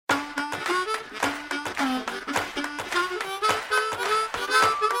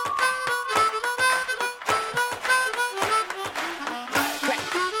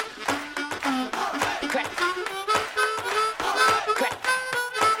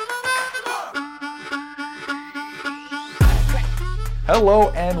Hello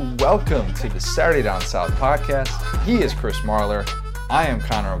and welcome to the Saturday Down South podcast. He is Chris Marler. I am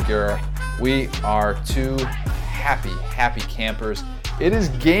Connor O'Gara. We are two happy campers. It is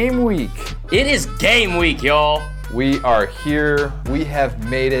game week. It is game week, y'all. We are here. We have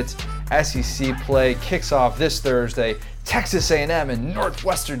made it. SEC play kicks off this Thursday. Texas A&M and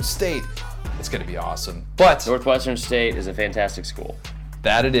Northwestern State. It's going to be awesome. But Northwestern State is a fantastic school.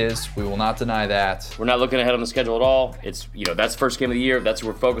 That it is. We will not deny that. We're not looking ahead on the schedule at all. It's, that's the first game of the year. That's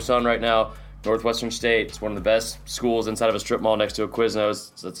what we're focused on right now. Northwestern State is one of the best schools inside of a strip mall next to a Quiznos.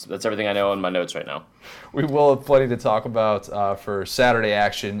 So that's everything I know in my notes right now. We will have plenty to talk about for Saturday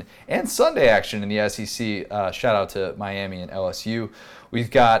action and Sunday action in the SEC. Shout out to Miami and LSU. We've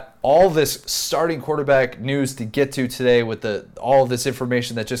got all this starting quarterback news to get to today with all of this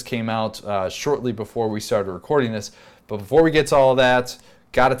information that just came out shortly before we started recording this. But before we get to all that,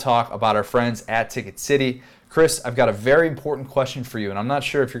 got to talk about our friends at Ticket City. Chris, I've got a very important question for you, and I'm not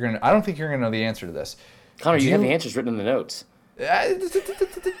sure if I don't think you're going to know the answer to this. Connor, you have the answers written in the notes.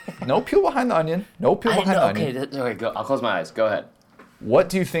 No peel behind the onion. Okay, go. I'll close my eyes. Go ahead. What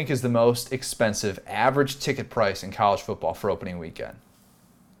do you think is the most expensive average ticket price in college football for opening weekend?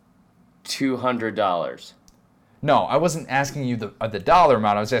 $200. No, I wasn't asking you the dollar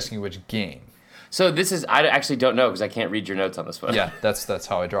amount. I was asking you which game. So I actually don't know because I can't read your notes on this one. Yeah, that's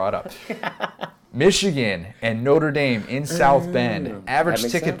how I draw it up. Michigan and Notre Dame in South Bend.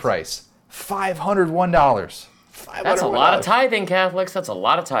 Average ticket price, $501. That's a lot of tithing, Catholics. That's a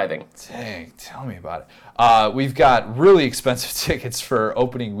lot of tithing. Dang, tell me about it. We've got really expensive tickets for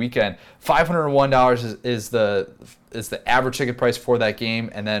opening weekend. $501 is the average ticket price for that game.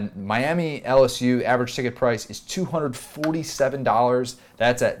 And then Miami LSU average ticket price is $247.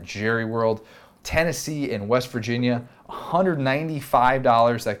 That's at Jerry World. Tennessee and West Virginia,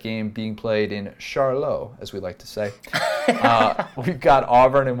 $195. That game being played in Charlotte, as we like to say. We've got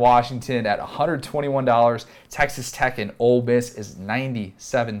Auburn and Washington at $121. Texas Tech and Ole Miss is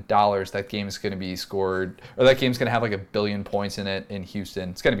 $97. That game is going to be that game's going to have like 1 billion points in it in Houston.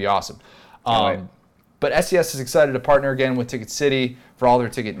 It's going to be awesome. But SES is excited to partner again with Ticket City for all their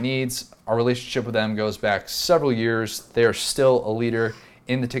ticket needs. Our relationship with them goes back several years. They are still a leader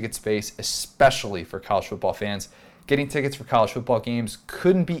in the ticket space, especially for college football fans. Getting tickets for college football games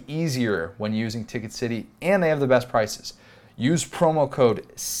couldn't be easier when using Ticket City, and they have the best prices. Use promo code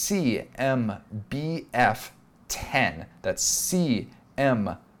CMBF10. That's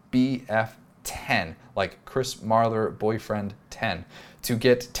CMBF10, like Chris Marler boyfriend 10, to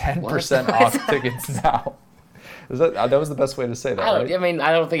get 10% off tickets now. That was the best way to say that, right? I mean,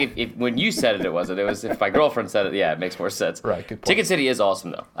 I don't think if when you said it, it wasn't. It was if my girlfriend said it, yeah, it makes more sense. Right, good point. Ticket City is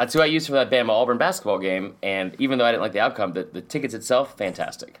awesome, though. That's who I used for that Bama-Auburn basketball game, and even though I didn't like the outcome, the tickets itself,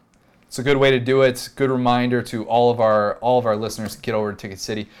 fantastic. It's a good way to do it. Good reminder to all of our listeners to get over to Ticket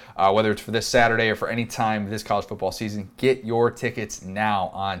City, whether it's for this Saturday or for any time this college football season. Get your tickets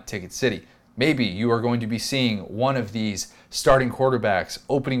now on Ticket City. Maybe you are going to be seeing one of these starting quarterbacks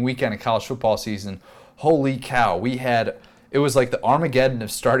opening weekend of college football season. Holy cow, it was like the Armageddon of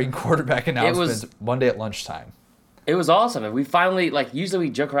starting quarterback announcements Monday at lunchtime. It was awesome. And we finally, usually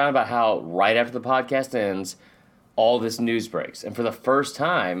we joke around about how right after the podcast ends, all this news breaks. And for the first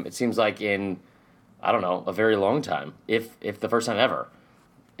time, it seems like in, I don't know, a very long time, if the first time ever,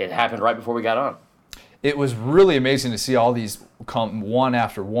 it happened right before we got on. It was really amazing to see all these come one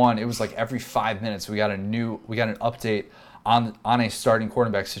after one. It was like every 5 minutes we got an update on a starting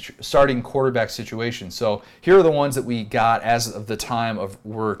quarterback situation. So here are the ones that we got as of the time of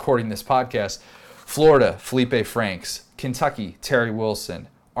we're recording this podcast. Florida, Felipe Franks. Kentucky, Terry Wilson.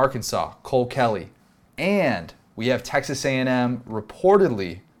 Arkansas, Cole Kelly. And we have Texas A&M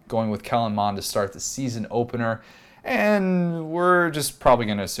reportedly going with Kellen Mond to start the season opener. And we're just probably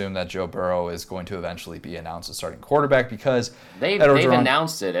going to assume that Joe Burrow is going to eventually be announced as starting quarterback because they've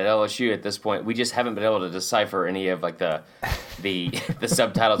announced it at LSU at this point. We just haven't been able to decipher any of the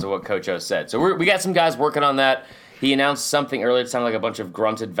subtitles of what Coach O said. So we got some guys working on that. He announced something earlier. It sounded like a bunch of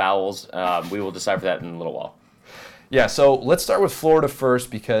grunted vowels. We will decipher that in a little while. Yeah, so let's start with Florida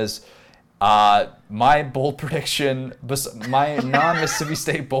first because my bold prediction, my non-Mississippi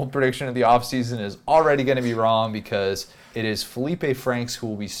State bold prediction of the offseason is already going to be wrong because it is Felipe Franks who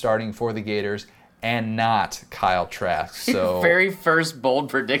will be starting for the Gators and not Kyle Trask. So very first bold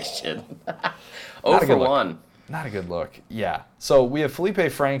prediction. 0-for-1. Not a good look. Yeah. So we have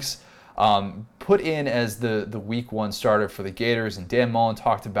Felipe Franks put in as the week one starter for the Gators, and Dan Mullen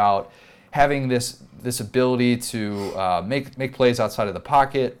talked about having this ability to make plays outside of the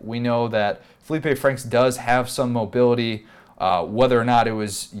pocket. We know that Felipe Franks does have some mobility Whether or not it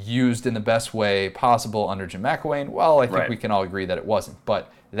was used in the best way possible under Jim McElwain, well, I think we can all agree that it wasn't.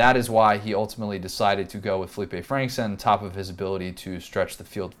 But that is why he ultimately decided to go with Felipe Franks on top of his ability to stretch the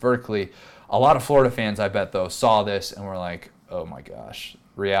field vertically. A lot of Florida fans, I bet, though, saw this and were like, oh my gosh,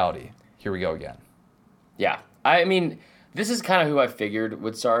 reality. Here we go again. Yeah. I mean, this is kind of who I figured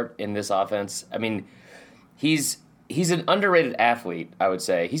would start in this offense. I mean, he's an underrated athlete, I would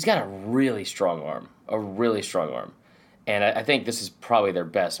say. He's got a really strong arm. And I think this is probably their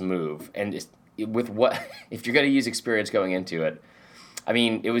best move. And with what, if you're going to use experience going into it, I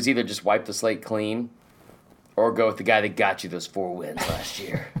mean, it was either just wipe the slate clean or go with the guy that got you those 4 wins last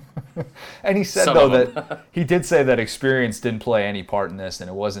year. And he said, though, that he did say that experience didn't play any part in this, and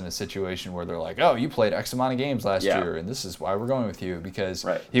it wasn't a situation where they're like, oh, you played X amount of games last year, and this is why we're going with you, because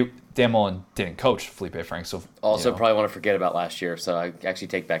Dan Mullen didn't coach Felipe Franks. So, probably want to forget about last year, so I actually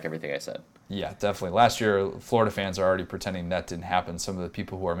take back everything I said. Yeah, definitely. Last year, Florida fans are already pretending that didn't happen. Some of the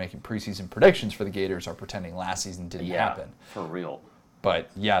people who are making preseason predictions for the Gators are pretending last season didn't happen. For real.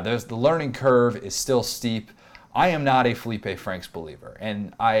 But, yeah, the learning curve is still steep. I am not a Felipe Franks believer,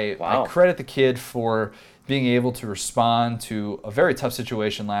 and I credit the kid for being able to respond to a very tough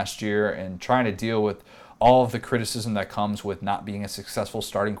situation last year and trying to deal with all of the criticism that comes with not being a successful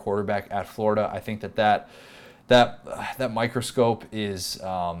starting quarterback at Florida. I think that microscope is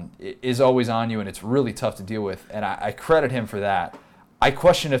always on you, and it's really tough to deal with, and I credit him for that. I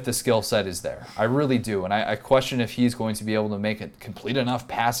question if the skill set is there. I really do. And I question if he's going to be able to make it complete enough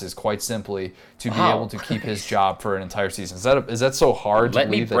passes, quite simply, to be able to keep his job for an entire season. Is that so hard to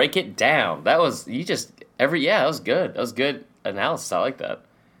believe? Let me break it down. That was that was good. That was good analysis. I like that.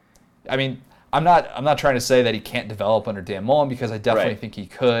 I mean, I'm not trying to say that he can't develop under Dan Mullen, because I definitely think he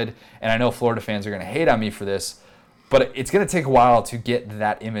could. And I know Florida fans are going to hate on me for this. But it's going to take a while to get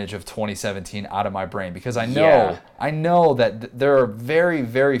that image of 2017 out of my brain, because I know that there are very,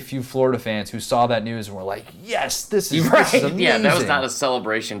 very few Florida fans who saw that news and were like, yes, this is amazing. Yeah, that was not a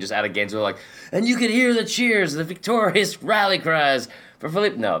celebration just out of games. We were like, and you could hear the cheers, the victorious rally cries for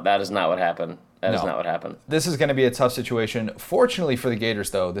Felipe. No, that is not what happened. That is not what happened. This is going to be a tough situation. Fortunately for the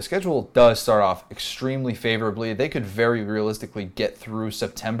Gators, though, the schedule does start off extremely favorably. They could very realistically get through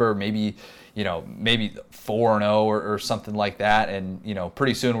September, maybe 4-0 or something like that. And,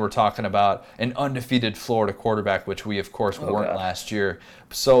 pretty soon we're talking about an undefeated Florida quarterback, which we, of course, weren't last year.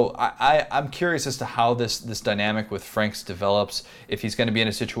 So I'm curious as to how this dynamic with Franks develops, if he's going to be in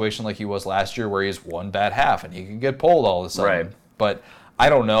a situation like he was last year where he has one bad half and he can get pulled all of a sudden. Right. But I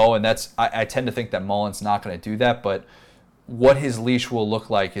don't know, and I tend to think that Mullen's not going to do that, but what his leash will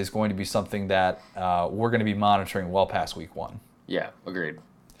look like is going to be something that we're going to be monitoring well past week 1. Yeah, agreed.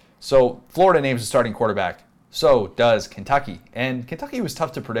 So Florida names a starting quarterback. So does Kentucky. And Kentucky was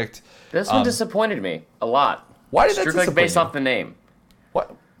tough to predict. This one disappointed me a lot. Why did that disappoint you? Based off the name.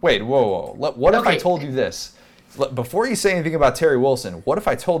 What? Wait, whoa. What if I told you this? Before you say anything about Terry Wilson, what if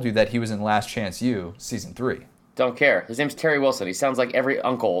I told you that he was in Last Chance U, Season 3? Don't care. His name's Terry Wilson. He sounds like every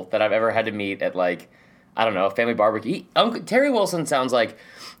uncle that I've ever had to meet at, a family barbecue. Terry Wilson sounds like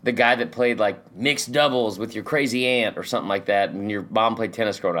the guy that played, mixed doubles with your crazy aunt or something like that, and your mom played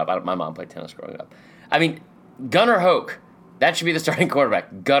tennis growing up. My mom played tennis growing up. I mean, Gunnar Hoke. That should be the starting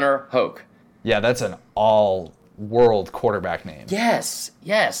quarterback. Gunnar Hoke. Yeah, that's an all-world quarterback name. Yes.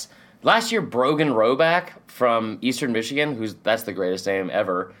 Last year, Brogan Roback from Eastern Michigan, that's the greatest name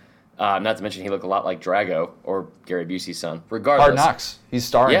ever. Not to mention he looked a lot like Drago or Gary Busey's son. Regardless, Hard Knocks. He's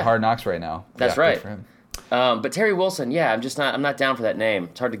starring Hard Knocks right now. That's right. Good for him. But Terry Wilson, I'm not down for that name.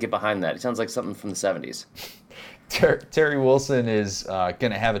 It's hard to get behind that. It sounds like something from the 70s. Terry Wilson is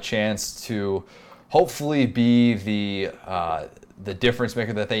going to have a chance to hopefully be the difference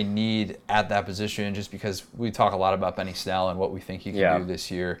maker that they need at that position, just because we talk a lot about Benny Snell and what we think he can do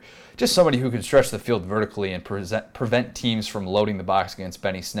this year. Just somebody who can stretch the field vertically and prevent teams from loading the box against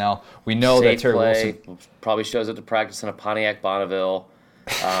Benny Snell. We know that Terry Wilson probably shows up to practice in a Pontiac Bonneville.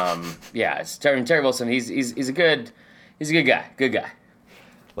 It's Terry Wilson. He's a good guy. Good guy.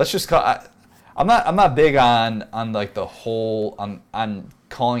 Let's just call. I'm not big on the whole on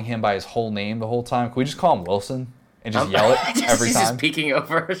calling him by his whole name the whole time. Can we just call him Wilson and just yell it every time?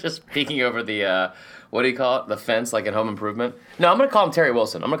 Just peeking over the what do you call it? The fence, like in Home Improvement. No, I'm gonna call him Terry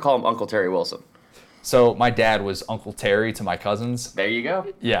Wilson. I'm gonna call him Uncle Terry Wilson. So my dad was Uncle Terry to my cousins. There you go.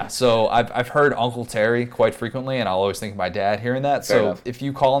 Yeah, so I've heard Uncle Terry quite frequently, and I'll always think of my dad hearing that. Fair enough. If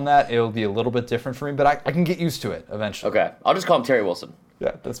you call him that, it'll be a little bit different for me, but I can get used to it eventually. Okay, I'll just call him Terry Wilson.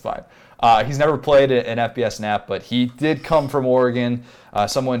 Yeah, that's fine. He's never played an FBS snap, but he did come from Oregon,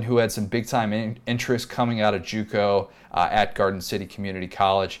 someone who had some big-time interest coming out of JUCO at Garden City Community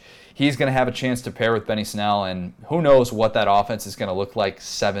College. he's going to have a chance to pair with Benny Snell, and who knows what that offense is going to look like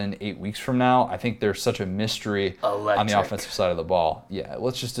 7-8 weeks from now. I think there's such a mystery on the offensive side of the ball. Yeah,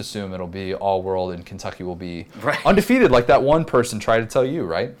 let's just assume it'll be all world and Kentucky will be undefeated like that one person tried to tell you,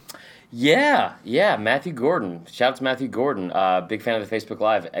 right? Yeah, Matthew Gordon. Shout out to Matthew Gordon. Big fan of the Facebook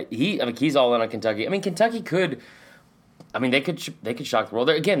Live. He's all in on Kentucky. I mean, Kentucky could. I mean, they could shock the world.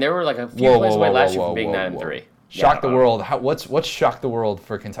 They were like a few plays away last year from being 9-3. Shock the world. What's shock the world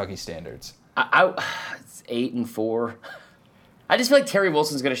for Kentucky standards? It's 8-4. I just feel like Terry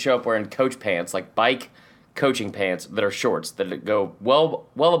Wilson's going to show up wearing coach pants, like bike coaching pants that are shorts that go well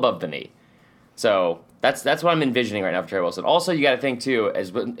above the knee. So that's what I'm envisioning right now for Terry Wilson. Also, you got to think too,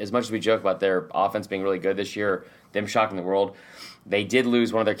 as much as we joke about their offense being really good this year, them shocking the world, they did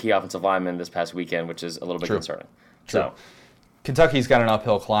lose one of their key offensive linemen this past weekend, which is a little bit concerning. True. So Kentucky's got an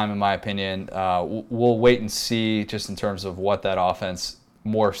uphill climb, in my opinion. We'll wait and see just in terms of what that offense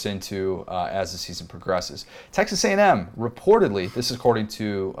morphs into as the season progresses. Texas A&M, reportedly, this is according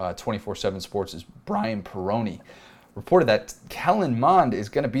to 24/7 Sports' Brian Perroni, reported that Kellen Mond is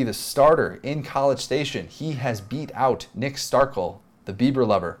going to be the starter in College Station. He has beat out Nick Starkel, the Bieber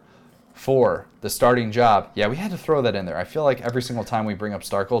lover, for the starting job. Yeah, we had to throw that in there. I feel like every single time we bring up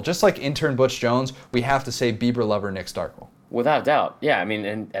Starkel, just like intern Butch Jones, we have to say Bieber lover Nick Starkel. Without doubt. Yeah, I mean,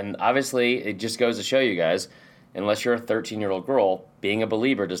 and obviously it just goes to show you guys, unless you're a 13-year-old girl, being a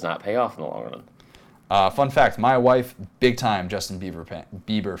believer does not pay off in the long run. Fun fact, my wife, big time Justin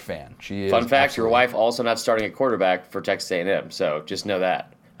Bieber fan. She is. Fun fact, your wife also not starting at quarterback for Texas A&M, so just know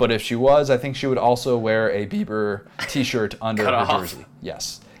that. But if she was, I think she would also wear a Bieber t-shirt under her jersey.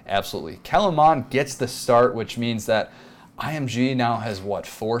 Yes, absolutely. Kellen Mond gets the start, which means that IMG now has,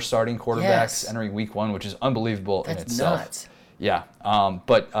 4 starting quarterbacks entering week 1, which is unbelievable in itself. Nuts. Yeah,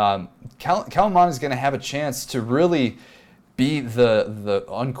 but Kellen Mond is going to have a chance to really be the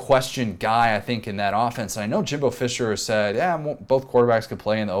unquestioned guy, I think, in that offense. And I know Jimbo Fisher has said, both quarterbacks could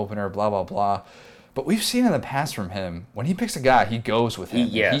play in the opener, blah, blah, blah. But we've seen in the past from him, when he picks a guy, he goes with him.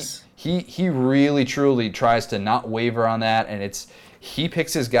 Yes. He really, truly tries to not waver on that, and he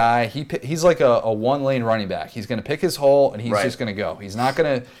picks his guy. He's like a one-lane running back. He's going to pick his hole, and he's just going to go. He's not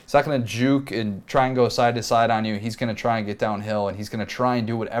going to juke and try and go side to side on you. He's going to try and get downhill, and he's going to try and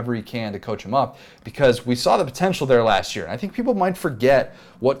do whatever he can to coach him up, because we saw the potential there last year. And I think people might forget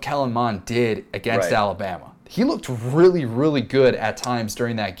what Kellen Mond did against Alabama. He looked really, really good at times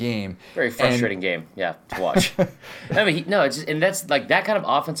during that game. Very frustrating game, to watch. I mean, that's like that kind of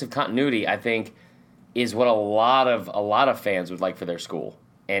offensive continuity, I think, is what a lot of fans would like for their school.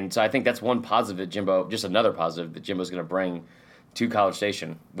 And so I think that's one positive that another positive that Jimbo's going to bring to College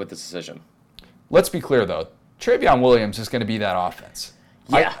Station with this decision. Let's be clear, though. Travion Williams is going to be that offense.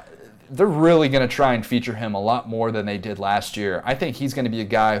 Yeah. They're really going to try and feature him a lot more than they did last year. I think he's going to be a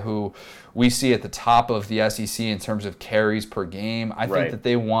guy who we see at the top of the SEC in terms of carries per game. I think that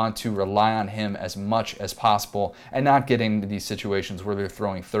they want to rely on him as much as possible and not get into these situations where they're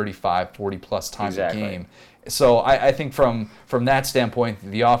throwing 35, 40-plus times a game. So I think from that standpoint,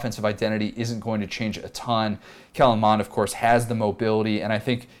 the offensive identity isn't going to change a ton. Kellen Mond, of course, has the mobility, and I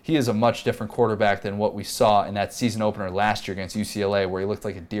think he is a much different quarterback than what we saw in that season opener last year against UCLA, where he looked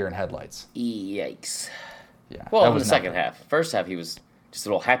like a deer in headlights. Yikes. Yeah. Well, in the second half. First half, he was just a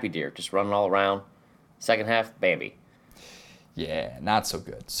little happy deer, just running all around. Second half, Bambi. Yeah, not so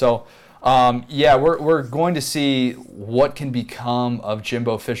good. So, we're going to see what can become of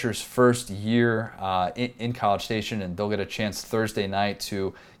Jimbo Fisher's first year in College Station, and they'll get a chance Thursday night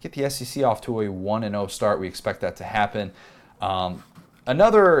to get the SEC off to a 1-0 start. We expect that to happen.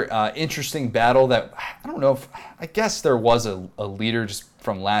 Another interesting battle that I don't know I guess there was a leader just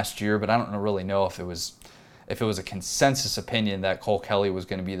from last year, but I don't really know if it was a consensus opinion that Cole Kelly was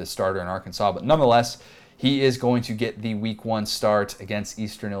going to be the starter in Arkansas. But nonetheless, he is going to get the Week 1 start against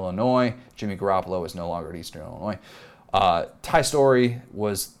Eastern Illinois. Jimmy Garoppolo is no longer at Eastern Illinois. Ty Storey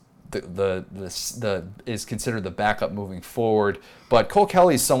was is considered the backup moving forward. But Cole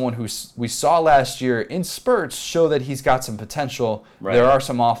Kelly is someone who we saw last year in spurts show that he's got some potential. Right. There are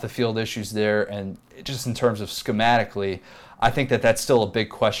some off-the-field issues there, and just in terms of schematically, I think that's still a big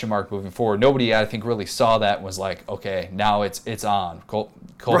question mark moving forward. Nobody, I think, really saw that and was like, okay, now it's on. Cole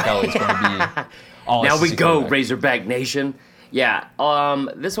Kelly's going to be all now SEC we go, Razorback Nation. Yeah,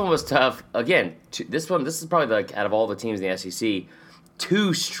 this one was tough. Again, this is probably out of all the teams in the SEC,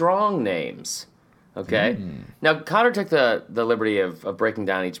 2 strong names. Okay? Now, Connor took the liberty of breaking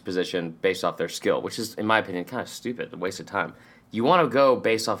down each position based off their skill, which is, in my opinion, kind of stupid, a waste of time. You want to go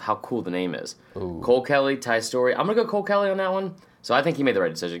based off how cool the name is. Ooh. Cole Kelly, Ty Storey. I'm going to go Cole Kelly on that one. So I think he made the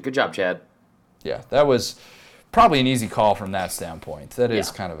right decision. Good job, Chad. Yeah, that was probably an easy call from that standpoint. That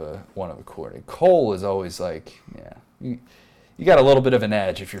is kind of one of the coordinator. Cole is always like, you got a little bit of an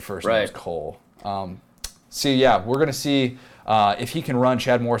edge if your first name is Cole. So, yeah, we're going to see if he can run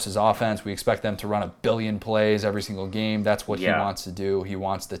Chad Morris's offense. We expect them to run 1 billion plays every single game. That's what he wants to do. He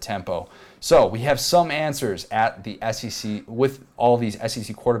wants the tempo. So we have some answers at the SEC with all these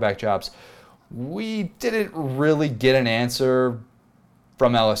SEC quarterback jobs. We didn't really get an answer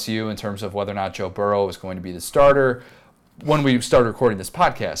from LSU in terms of whether or not Joe Burrow is going to be the starter when we started recording this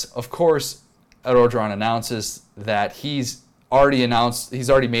podcast. Of course, Ed Orgeron announces that he's already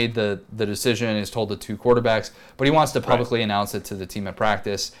made the decision and has told the 2 quarterbacks, but he wants to publicly announce it to the team at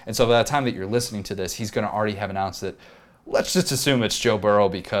practice. And so by the time that you're listening to this, he's going to already have announced it. Let's just assume it's Joe Burrow,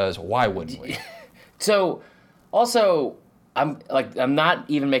 because why wouldn't we? So, also, I'm not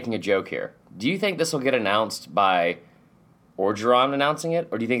even making a joke here. Do you think this will get announced by Orgeron announcing it,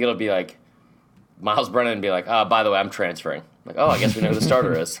 or do you think it'll be like Miles Brennan be like, "Oh, by the way, I'm transferring." Like, "Oh, I guess we know who the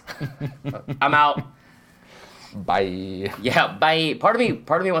starter is. I'm out. Bye." Yeah, bye. Part of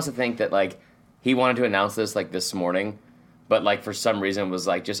me wants to think that like he wanted to announce this like this morning, but like for some reason was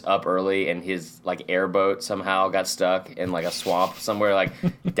like just up early, and his like airboat somehow got stuck in like a swamp somewhere like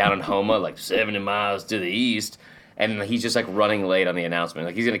down in Homa, like 70 miles to the east. And he's just, like, running late on the announcement.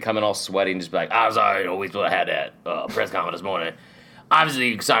 Like, he's going to come in all sweaty and just be like, "I'm sorry, we still had that press conference this morning.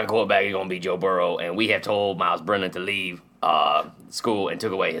 Obviously, starting quarterback is going to be Joe Burrow, and we have told Miles Brennan to leave school and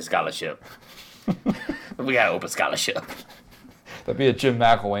took away his scholarship." We got to open scholarship. That'd be a Jim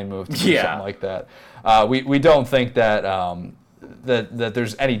McElwain move to do something like that. We don't think that that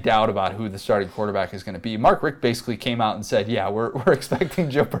there's any doubt about who the starting quarterback is going to be. Mark Richt basically came out and said, we're expecting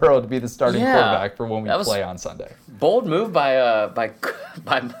Joe Burrow to be the starting quarterback for when we play on Sunday. Bold move by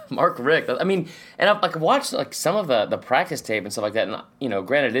Mark Richt. I mean, and I've like watched like some of the practice tape and stuff like that, and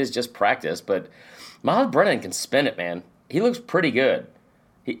granted it is just practice, but Miles Brennan can spin it, man. He looks pretty good.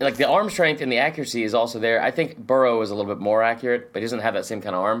 Like the arm strength and the accuracy is also there. I think Burrow is a little bit more accurate, but he doesn't have that same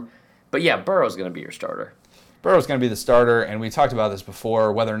kind of arm. But yeah, Burrow's going to be your starter. Burrow's going to be the starter, and we talked about this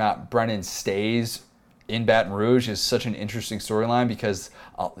before. Whether or not Brennan stays in Baton Rouge is such an interesting storyline, because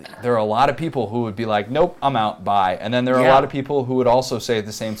there are a lot of people who would be like, "Nope, I'm out, bye." And then there are a lot of people who would also say at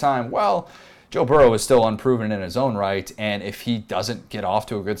the same time, well, Joe Burrow is still unproven in his own right, and if he doesn't get off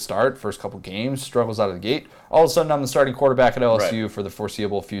to a good start, first couple games, struggles out of the gate, all of a sudden I'm the starting quarterback at LSU for the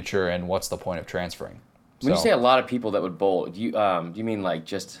foreseeable future, and what's the point of transferring? When you say a lot of people that would bowl, do you mean like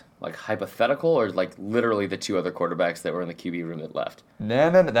just like hypothetical, or like literally the 2 other quarterbacks that were in the QB room that left? No,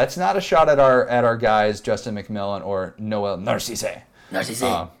 that's not a shot at our guys, Justin McMillan or Noel Narcisse. Not a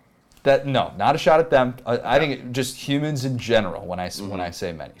shot at them. I think just humans in general when I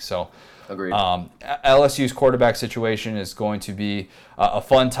say many. So, agreed. LSU's quarterback situation is going to be a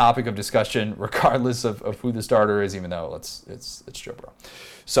fun topic of discussion, regardless of who the starter is, even though it's Joe Burrow.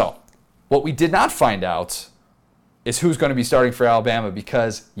 So, what we did not find out is who's going to be starting for Alabama,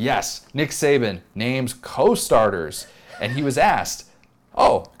 because, yes, Nick Saban names co-starters, and he was asked,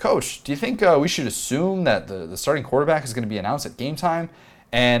 "Oh, Coach, do you think we should assume that the starting quarterback is going to be announced at game time?"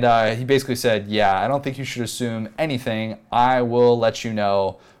 And he basically said, "Yeah, I don't think you should assume anything. I will let you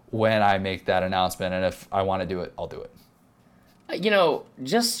know when I make that announcement, and if I want to do it, I'll do it."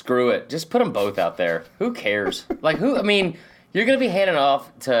 Just screw it. Just put them both out there. Who cares? You're going to be handing off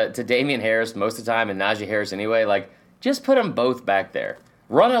to Damian Harris most of the time and Najee Harris anyway. Like, just put them both back there.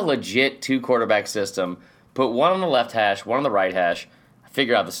 Run a legit 2-quarterback system. Put one on the left hash, one on the right hash.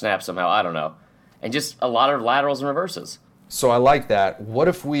 Figure out the snap somehow. I don't know. And just a lot of laterals and reverses. So I like that. What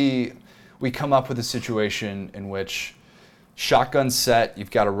if we come up with a situation in which shotgun set,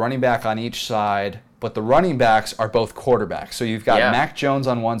 you've got a running back on each side, but the running backs are both quarterbacks. So you've got Mac Jones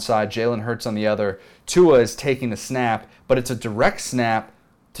on one side, Jalen Hurts on the other. Tua is taking the snap, but it's a direct snap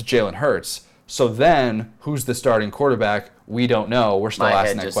to Jalen Hurts. So then, who's the starting quarterback? We don't know. We're still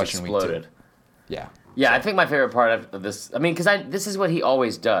asking that question. Exploded. Yeah. Yeah, I think my favorite part of this, because this is what he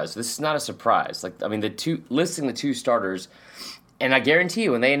always does. This is not a surprise. Listing the 2 starters, and I guarantee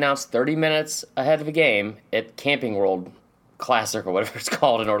you, when they announce 30 minutes ahead of a game at Camping World Classic or whatever it's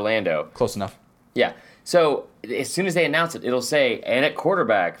called in Orlando. Close enough. Yeah. So as soon as they announce it, it'll say, and at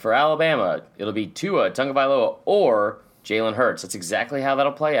quarterback for Alabama, it'll be Tua Tagovailoa or Jalen Hurts. That's exactly how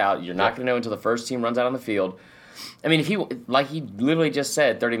that'll play out. You're not going to know until the first team runs out on the field. I mean, if he, like he literally just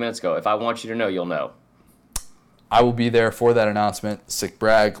said 30 minutes ago, if I want you to know, you'll know. I will be there for that announcement. Sick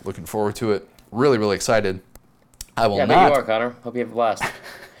brag. Looking forward to it. Really, really excited. I will not. Yeah, you are, Connor. Hope you have a blast.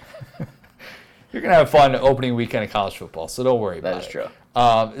 You're going to have fun opening weekend of college football, so don't worry about it. That is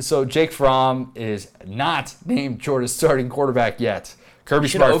true. So Jake Fromm is not named Georgia's starting quarterback yet. Kirby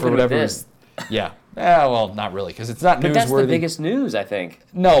Smart, for whatever reason. Yeah. Well, not really, because it's not newsworthy. But that's the biggest news, I think.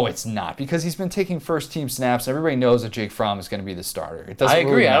 No, it's not, because he's been taking first-team snaps, and everybody knows that Jake Fromm is going to be the starter. It doesn't I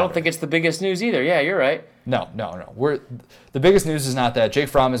agree. Really I matter. don't think it's the biggest news either. Yeah, you're right. No. The biggest news is not that. Jake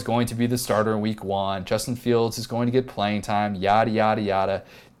Fromm is going to be the starter in Week 1. Justin Fields is going to get playing time, yada, yada, yada.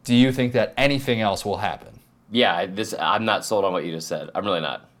 Do you think that anything else will happen? Yeah, I'm not sold on what you just said. I'm really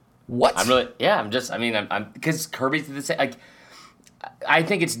not. What? I'm because Kirby's the same. Like, I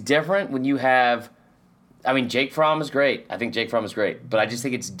think it's different when you have. I mean, Jake Fromm is great. I think Jake Fromm is great. But I just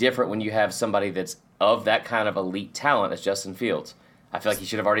think it's different when you have somebody that's of that kind of elite talent as Justin Fields. I feel like he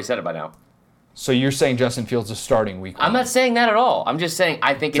should have already said it by now. So you're saying Justin Fields is starting Week 1? I'm not saying that at all. I'm just saying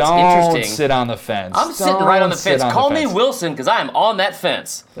I think it's Don't interesting. sit on the fence. I'm sitting right on the fence. Call me Wilson because I am on that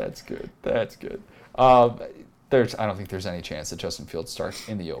fence. That's good. I don't think there's any chance that Justin Fields starts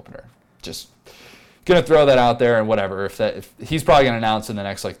in the opener. Just gonna throw that out there and whatever. If he's probably gonna announce in the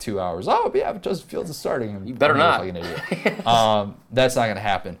next 2 hours, Justin Fields is starting. You better not. Like an idiot. That's not gonna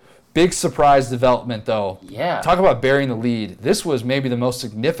happen. Big surprise development though. Yeah. Talk about burying the lead. This was maybe the most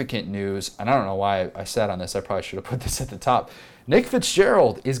significant news, and I don't know why I sat on this. I probably should have put this at the top. Nick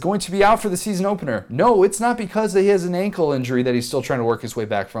Fitzgerald is going to be out for the season opener. No, it's not because he has an ankle injury that he's still trying to work his way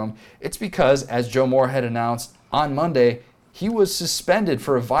back from. It's because, as Joe Moorhead announced on Monday, he was suspended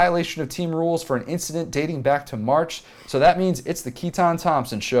for a violation of team rules for an incident dating back to March. So that means it's the Keaton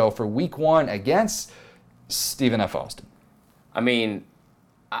Thompson show for Week 1 against Stephen F. Austin. I mean,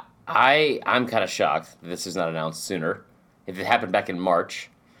 I'm kind of shocked that this is not announced sooner. If it happened back in March.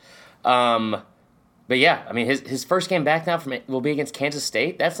 But yeah, I mean, his first game back now will be against Kansas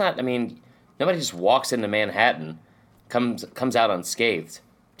State. That's not, I mean, nobody just walks into Manhattan, comes out unscathed.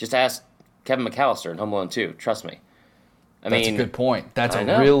 Just ask Kevin McAllister in Home Alone 2. Trust me. That's a good point. That's a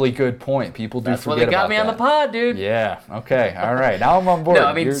really good point. People do That's forget about that. That's what they got me on the pod, dude. Yeah. Okay. All right. Now I'm on board. No,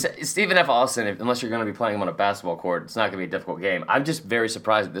 I mean, Stephen F. Austin, unless you're going to be playing him on a basketball court, it's not going to be a difficult game. I'm just very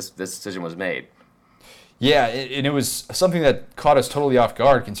surprised that this decision was made. Yeah, and it was something that caught us totally off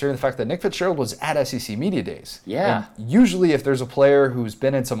guard, considering the fact that Nick Fitzgerald was at SEC Media Days. Yeah. And usually if there's a player who's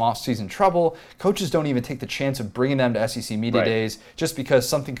been in some off-season trouble, coaches don't even take the chance of bringing them to SEC Media Days just because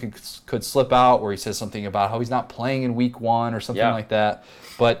something could slip out where he says something about how he's not playing in Week 1 or something like that.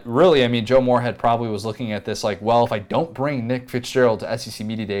 But really, I mean, Joe Moorhead probably was looking at this like, well, if I don't bring Nick Fitzgerald to SEC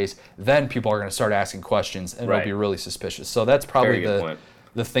Media Days, then people are going to start asking questions and it'll be really suspicious. So that's probably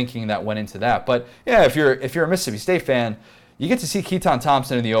the thinking that went into that. But yeah, if you're a Mississippi State fan, you get to see Keaton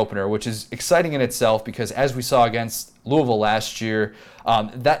Thompson in the opener, which is exciting in itself because as we saw against Louisville last year,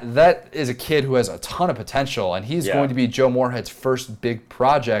 that is a kid who has a ton of potential, and he's going to be Joe Moorhead's first big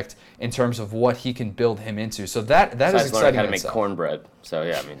project in terms of what he can build him into. So that is exciting. How to make cornbread. So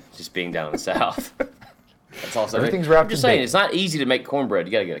yeah, I mean, just being down in the South. That's also everything's wrapped. I'm just saying, it's not easy to make cornbread.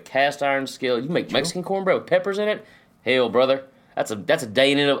 You got to get a cast iron skillet. You can make Mexican cornbread with peppers in it. Hell, brother. That's a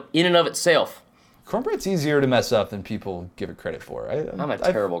day in and of itself. Cornbread's easier to mess up than people give it credit for. I'm a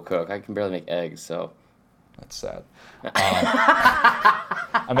terrible cook. I can barely make eggs, so. That's sad.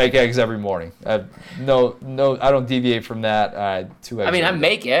 I make eggs every morning. No, I don't deviate from that. 2 eggs. I mean, I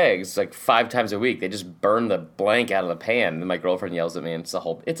make eggs 5 times a week. They just burn the blank out of the pan, and then my girlfriend yells at me, and it's a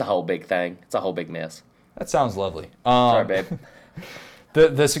whole big thing. It's a whole big mess. That sounds lovely. Sorry, babe.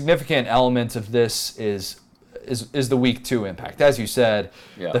 The significant element of this is the Week 2 impact. As you said,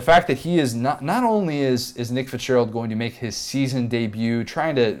 the fact that he is not only is Nick Fitzgerald going to make his season debut,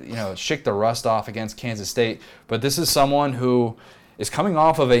 trying to shake the rust off against Kansas State, but this is someone who is coming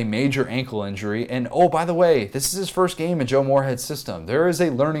off of a major ankle injury. And, oh, by the way, this is his first game in Joe Moorhead's system. There is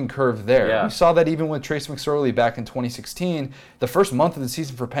a learning curve there. Yeah. We saw that even with Trace McSorley back in 2016. The first month of the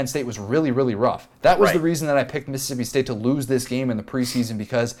season for Penn State was really, really rough. That was the reason that I picked Mississippi State to lose this game in the preseason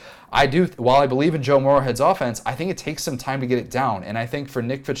because while I believe in Joe Moorhead's offense, I think it takes some time to get it down. And I think for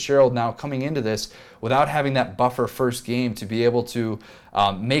Nick Fitzgerald now coming into this, without having that buffer first game to be able to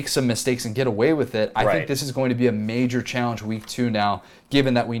make some mistakes and get away with it, I think this is going to be a major challenge Week 2 now,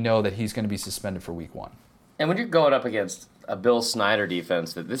 given that we know that he's going to be suspended for Week 1. And when you're going up against a Bill Snyder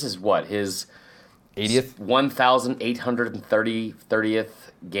defense, that this is his 80th? 1,830th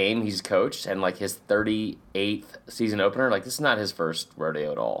game he's coached, and his 38th season opener, this is not his first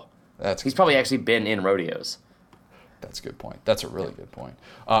rodeo at all. He's probably actually been in rodeos. That's a good point. That's a really good point.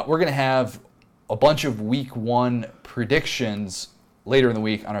 We're going to have a bunch of Week 1 predictions later in the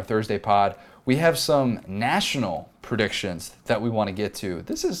week on our Thursday pod. We have some national predictions that we want to get to.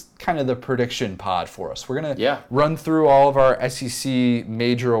 This is kind of the prediction pod for us. We're going to run through all of our SEC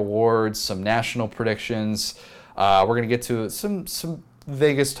major awards, some national predictions. We're going to get to some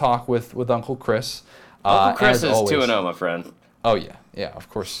Vegas talk with Uncle Chris. Uncle Chris is 2-0, my friend. Oh, yeah. Yeah, of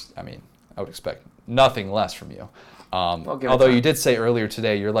course. I mean, I would expect nothing less from you. give it Although time. you did say earlier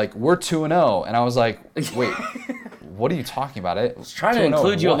today, you're like, we're 2-0. And I was like, wait, what are you talking about? I was trying to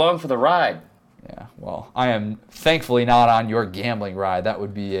include you along for the ride. Yeah, well, I am thankfully not on your gambling ride. That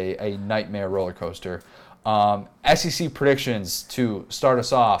would be a nightmare roller coaster. SEC predictions to start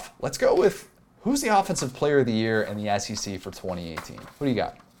us off. Let's go with who's the Offensive Player of the Year in the SEC for 2018. What do you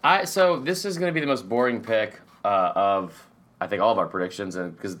got? So this is going to be the most boring pick of, I think, all of our predictions,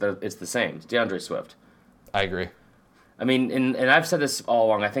 and because it's the same. It's DeAndre Swift. I agree. I mean, and I've said this all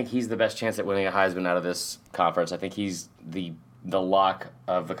along. I think he's the best chance at winning a Heisman out of this conference. I think he's the lock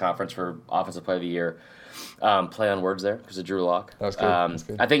of the conference for Offensive Player of the Year. Play on words there because of Drew Lock. That was good. That's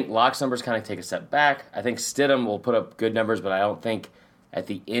good. I think Lock's numbers kind of take a step back. I think Stidham will put up good numbers, but I don't think at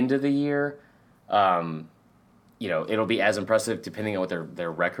the end of the year, it'll be as impressive depending on what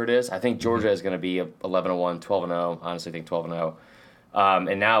their record is. I think Georgia is going to be 11-1, 12-0. Honestly, I think 12-0.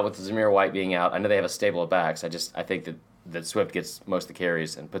 And now with Zamir White being out, I know they have a stable of backs. I think that Swift gets most of the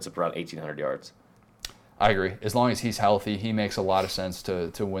carries and puts up around 1,800 yards. I agree. As long as he's healthy, he makes a lot of sense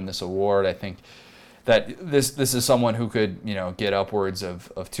to win this award. I think that this is someone who could get upwards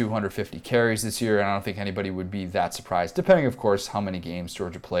of 250 carries this year, and I don't think anybody would be that surprised, depending, of course, how many games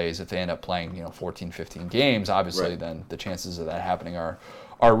Georgia plays. If they end up playing 14, 15 games, obviously, right, then the chances of that happening are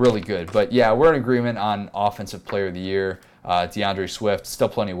really good. But yeah, we're in agreement on Offensive Player of the Year. DeAndre Swift, still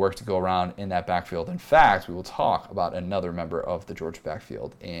plenty of work to go around in that backfield. In fact, we will talk about another member of the Georgia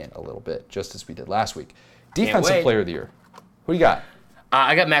backfield in a little bit, just as we did last week. Defensive Player of the Year. Who do you got?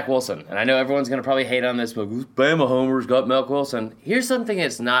 I got Mac Wilson, and I know everyone's going to probably hate on this, but Bama homers got Mac Wilson. Here's something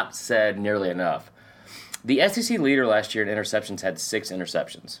that's not said nearly enough. The SEC leader last year in interceptions had 6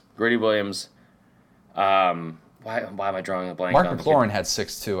 interceptions. Grady Williams, why am I drawing a blank? Mark McLaurin had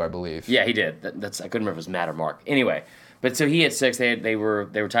 6 too, I believe. Yeah, he did. I couldn't remember if it was Matt or Mark. Anyway, but so he had 6. They were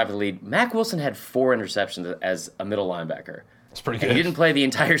tied for the lead. Mac Wilson had 4 interceptions as a middle linebacker. That's pretty good. And he didn't play the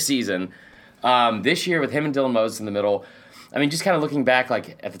entire season. This year with him and Dylan Moses in the middle, I mean, just kind of looking back,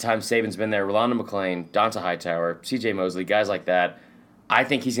 like at the time Saban's been there, Rolando McClain, Donta Hightower, C.J. Mosley, guys like that, I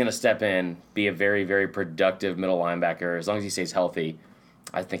think he's going to step in, be a very, very productive middle linebacker. As long as he stays healthy,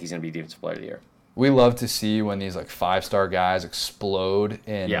 I think he's going to be Defensive Player of the Year. We love to see when these 5-star guys explode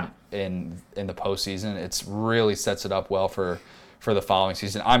in the postseason. It's really sets it up well for the following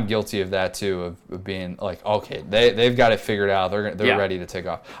season. I'm guilty of that too, of being like, okay, they've got it figured out. They're ready to take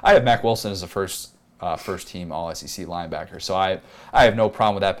off. I have Mac Wilson as the first team All SEC linebacker, so I have no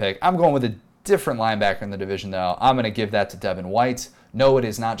problem with that pick. I'm going with a different linebacker in the division though. I'm going to give that to Devin White. No, it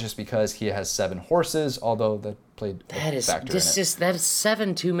is not just because he has 7 horses, although that played a factor in it. That is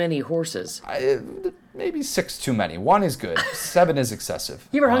 7 too many horses. Maybe 6 too many. 1 is good. 7 is excessive.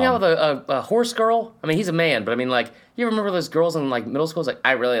 You ever hung out with a horse girl? I mean, he's a man, but I mean, you remember those girls in middle school? It's like,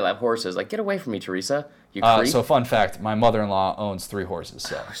 I really love horses. Like, get away from me, Teresa. You creep. So fun fact, my mother-in-law owns 3 horses.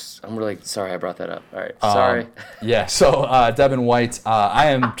 So I'm really sorry I brought that up. All right, sorry. Yeah, so Devin White, I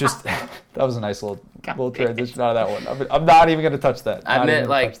am just, that was a nice little transition out of that one. I'm not even going to touch that. I meant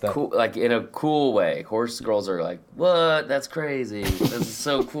cool, in a cool way. Horse girls are like, what? That's crazy. This is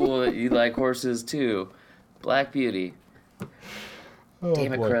so cool that you like horses too. Black Beauty. Oh,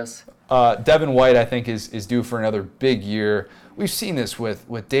 damn it, boy. Chris. Devin White, I think, is due for another big year. We've seen this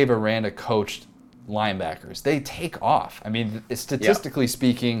with Dave Aranda coached linebackers. They take off. I mean, statistically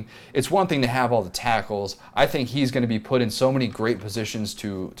speaking, it's one thing to have all the tackles. I think he's going to be put in so many great positions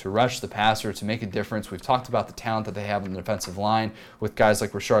to rush the passer, to make a difference. We've talked about the talent that they have on the defensive line with guys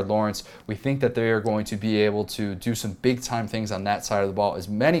like Rashard Lawrence. We think that they are going to be able to do some big-time things on that side of the ball. As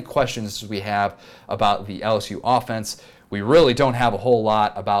many questions as we have about the LSU offense, we really don't have a whole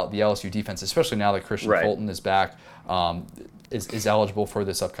lot about the LSU defense, especially now that Christian Fulton is back. Is eligible for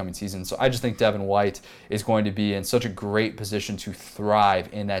this upcoming season. So I just think Devin White is going to be in such a great position to thrive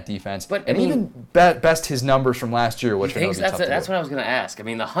in that defense. But even best his numbers from last year, which I know would be tough to do. That's what I was going to ask. I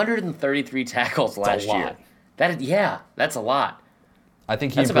mean, the 133 tackles last year. That's a lot. I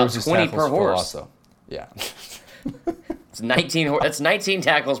think he improves his tackles per horse. Though. Yeah. It's 19. That's 19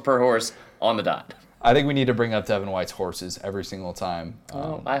 tackles per horse on the dot. I think we need to bring up Devin White's horses every single time.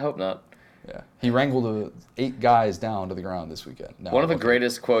 I hope not. Yeah, he wrangled 8 guys down to the ground this weekend. One of the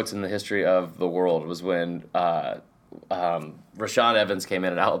greatest quotes in the history of the world was when Rashaan Evans came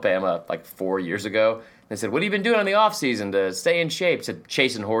in at Alabama 4 years ago. They said, "What have you been doing in the offseason to stay in shape?" He said,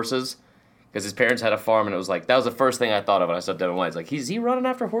 "Chasing horses," because his parents had a farm, and it was that was the first thing I thought of when I saw Devin White. Is he running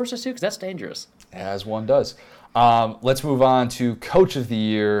after horses too? Because that's dangerous. As one does. Let's move on to Coach of the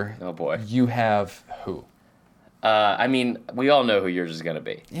Year. Oh boy, you have who? I mean, we all know who yours is going to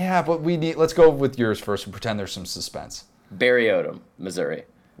be. Yeah, but let's go with yours first and pretend there's some suspense. Barry Odom, Missouri.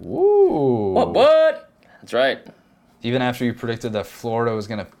 Ooh. What? That's right. Even after you predicted that Florida was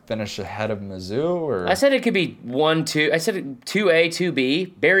going to finish ahead of Mizzou? Or? I said it could be 1-2. I said 2A,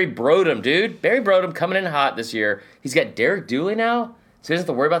 2B. Barry Brodum, dude. Barry Brodum coming in hot this year. He's got Derek Dooley now, so he doesn't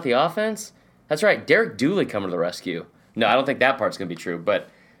have to worry about the offense. That's right. Derek Dooley coming to the rescue. No, I don't think that part's going to be true, but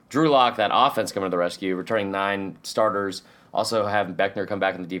Drew Lock, that offense coming to the rescue, returning 9 starters, also having Beckner come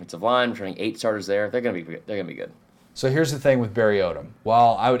back in the defensive line, returning 8 starters there. They're going to be good. So here's the thing with Barry Odom.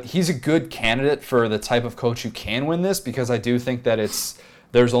 While he's a good candidate for the type of coach who can win this, because I do think that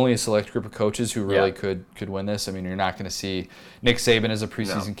there's only a select group of coaches who really could win this. I mean, you're not going to see Nick Saban as a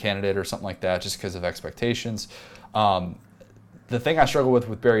preseason candidate or something like that just because of expectations. The thing I struggle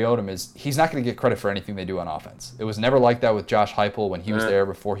with Barry Odom is he's not going to get credit for anything they do on offense. It was never like that with Josh Heupel when he was there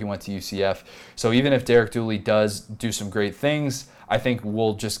before he went to UCF. So even if Derek Dooley does do some great things, I think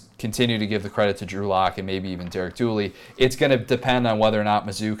we'll just continue to give the credit to Drew Lock and maybe even Derek Dooley. It's going to depend on whether or not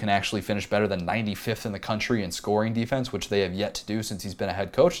Mizzou can actually finish better than 95th in the country in scoring defense, which they have yet to do since he's been a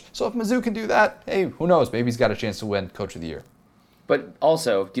head coach. So if Mizzou can do that, hey, who knows? Maybe he's got a chance to win Coach of the Year. But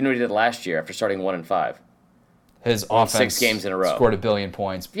also, do you know what he did last year after starting 1-5? His offense 6 games in a row. Scored 1 billion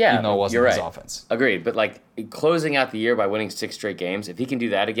points, even though it wasn't his offense. Agreed, but like closing out the year by winning 6 straight games, if he can do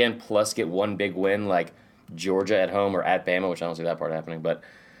that again, plus get one big win like Georgia at home or at Bama, which I don't see that part happening, but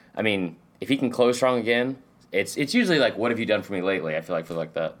I mean, if he can close strong again, it's usually like, what have you done for me lately? I feel like for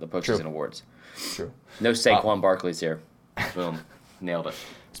like the postseason awards. True. No Saquon Barkley's here. Boom, nailed it.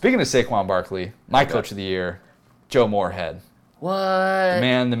 Speaking of Saquon Barkley, my Coach of the Year, Joe Moorhead. What? The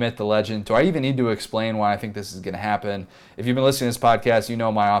man, the myth, the legend. Do I even need to explain why I think this is going to happen? If you've been listening to this podcast, you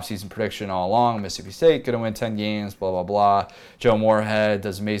know my offseason prediction all along. Mississippi State going to win 10 games, blah, blah, blah. Joe Moorhead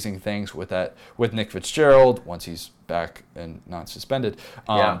does amazing things with Nick Fitzgerald once he's back and not suspended.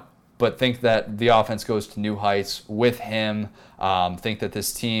 But think that the offense goes to new heights with him. Think that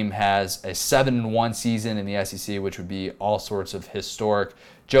this team has a 7-1 season in the SEC, which would be all sorts of historic.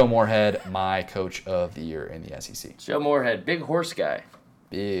 Joe Moorhead, my Coach of the Year in the SEC. Joe Moorhead, big horse guy.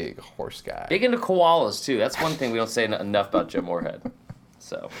 Big horse guy. Big into koalas, too. That's one thing we don't say enough about Joe Moorhead.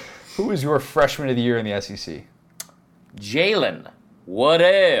 So, who is your freshman of the year in the SEC? Jalen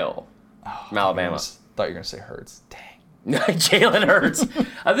Waddell from Alabama. Thought you were going to say Hurts. Dang. Jalen Hurts.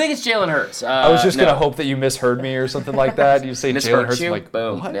 I think it's Jalen Hurts. I was just going to hope that you misheard me or something like that. You say Jalen Hurts, I'm like,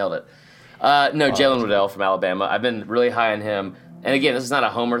 boom, what? Nailed it. Jalen Waddell from Alabama. I've been really high on him. And again, this is not a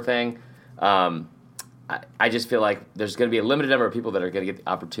homer thing. I just feel like there's going to be a limited number of people that are going to get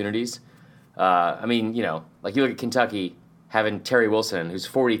the opportunities. I mean, you know, like you look at Kentucky having Terry Wilson, who's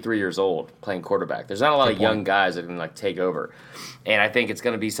 43 years old, playing quarterback. There's not a lot of young guys that can like take over. And I think it's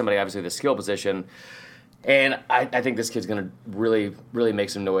going to be somebody obviously with a skill position. And I think this kid's going to really, really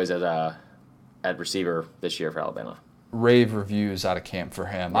make some noise at receiver this year for Alabama. Rave reviews out of camp for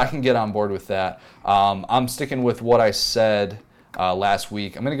him. I can get on board with that. I'm sticking with what I said last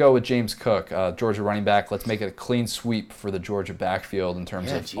week. I'm going to go with James Cook, Georgia running back. Let's make it a clean sweep for the Georgia backfield in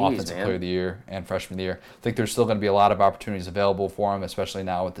terms of Offensive Player of the Year and Freshman of the Year. I think there's still going to be a lot of opportunities available for him, especially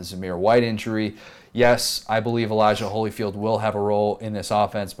now with the Zamir White injury. Yes, I believe Elijah Holyfield will have a role in this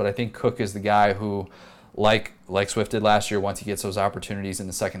offense, but I think Cook is the guy who, like Swift did last year, once he gets those opportunities in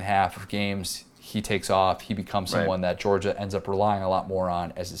the second half of games, he takes off. He becomes someone that Georgia ends up relying a lot more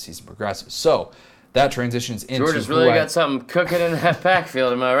on as the season progresses. So that transitions into Georgia's really got something cooking in that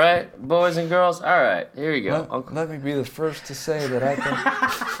backfield, am I right? Boys and girls? All right, here we go. Let me be the first to say that I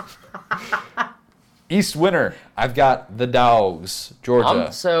think East winner, I've got the Dogs,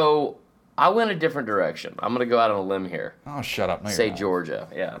 Georgia. So I went a different direction. I'm going to go out on a limb here. Oh, shut up. No, say Georgia.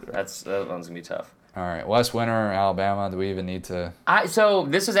 Yeah, that one's going to be tough. All right, West winner, Alabama. Do we even need to? So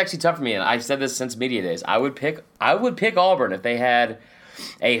this is actually tough for me, and I've said this since media days. I would pick Auburn if they had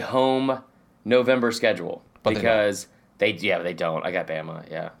a home November schedule, but because they don't. I got Bama,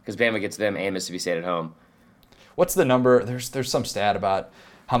 because Bama gets them and Mississippi State at home. What's the number? There's some stat about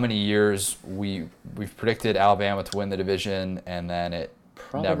how many years we've predicted Alabama to win the division, and then it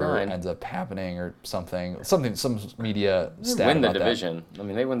never ends up happening or something. Some media stat win the about division. That. I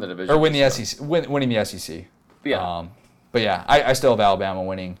mean, they win the division or win the SEC. Winning the SEC. Yeah. But yeah, I still have Alabama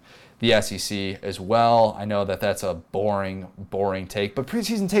winning the SEC as well. I know that's a boring take, but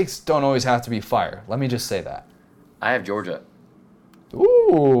preseason takes don't always have to be fire. Let me just say that. I have Georgia.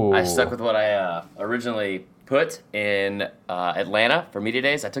 Ooh. I stuck with what I originally put in Atlanta for media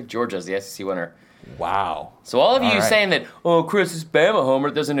days. I took Georgia as the SEC winner. Wow. So all of you saying that, Chris is Bama homer,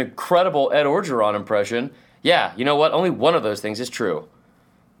 there's an incredible Ed Orgeron impression. Yeah, you know what? Only one of those things is true.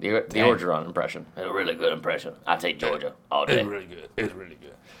 The Orgeron impression. A really good impression. I take Georgia all day. It's really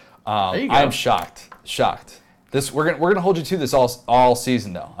good. I'm shocked. We're gonna hold you to this all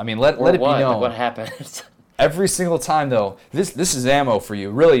season though. I mean, let it be known. What happened? Every single time though, this is ammo for you,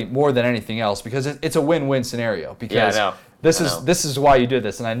 really more than anything else, because it's a win-win scenario. Because I know. This is why you did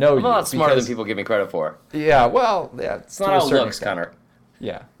this, and I know I'm a lot smarter than people give me credit for. Yeah, well, yeah. It's not how it looks, Connor.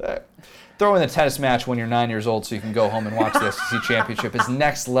 Yeah. Throw in the tennis match when you're 9 years old so you can go home and watch the SEC championship is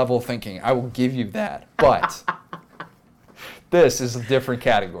next level thinking. I will give you that. But this is a different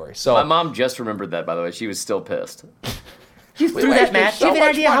category. So my mom just remembered that, by the way. She was still pissed. You threw that match. Do you have an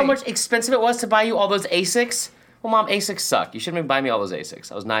idea how much expensive it was to buy you all those Asics? Well, Mom, Asics suck. You shouldn't have been buying me all those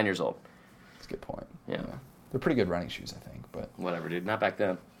Asics. I was 9 years old. That's a good point. Yeah. They're pretty good running shoes, I think. But whatever, dude. Not back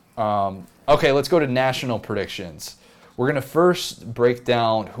then. Okay, let's go to national predictions. We're going to first break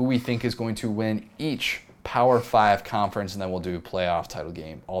down who we think is going to win each Power 5 conference, and then we'll do playoff, title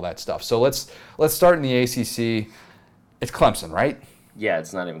game, all that stuff. So let's start in the ACC. It's Clemson, right? Yeah,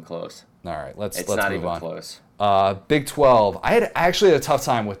 it's not even close. All right, let's move on. It's not even close. Big 12. I actually had a tough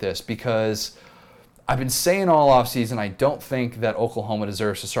time with this because I've been saying all offseason I don't think that Oklahoma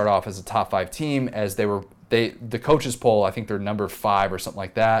deserves to start off as a top 5 team, as the coaches poll, I think they're number 5 or something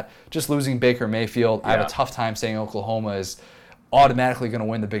like that. Just losing Baker Mayfield, I have a tough time saying Oklahoma is automatically going to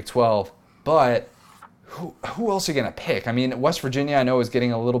win the Big 12. But who else are you going to pick? I mean, West Virginia I know is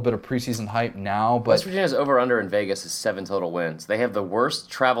getting a little bit of preseason hype now, but West Virginia's over-under in Vegas is 7 total wins. They have the worst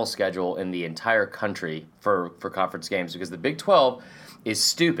travel schedule in the entire country for conference games because the Big 12 is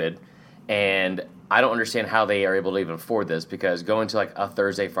stupid, and I don't understand how they are able to even afford this, because going to like a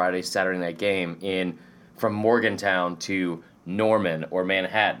Thursday, Friday, Saturday night game from Morgantown to Norman or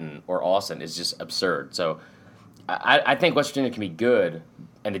Manhattan or Austin is just absurd. So I think West Virginia can be good,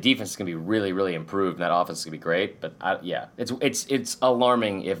 and the defense can be really, really improved, and that offense can be great. But it's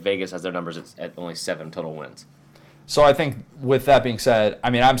alarming if Vegas has their numbers at only 7 total wins. So I think with that being said, I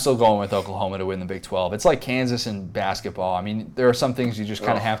mean, I'm still going with Oklahoma to win the Big 12. It's like Kansas in basketball. I mean, there are some things you just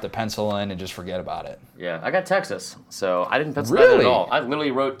kind of have to pencil in and just forget about it. Yeah, I got Texas, so I didn't pencil that in at all. I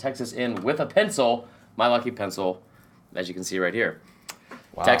literally wrote Texas in with a pencil, my lucky pencil, as you can see right here.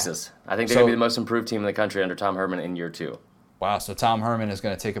 Wow. Texas. I think they're going to be the most improved team in the country under Tom Herman in year 2. Wow, so Tom Herman is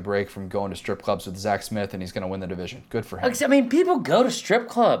going to take a break from going to strip clubs with Zach Smith, and he's going to win the division. Good for him. I mean, people go to strip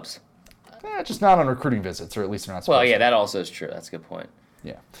clubs. Just not on recruiting visits, or at least they're not supposed to. Well, yeah, that also is true. That's a good point.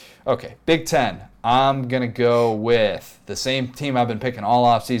 Yeah. Okay, Big 10. I'm going to go with the same team I've been picking all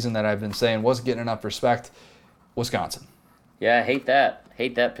offseason that I've been saying wasn't getting enough respect, Wisconsin. Yeah, I hate that.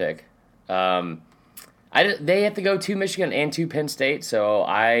 Hate that pick. They have to go to Michigan and to Penn State, so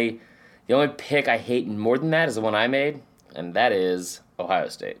the only pick I hate more than that is the one I made, and that is Ohio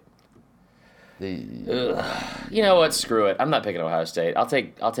State. You know what? Screw it. I'm not picking Ohio State. I'll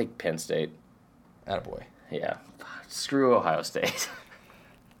take Penn State. Attaboy. Yeah. Screw Ohio State.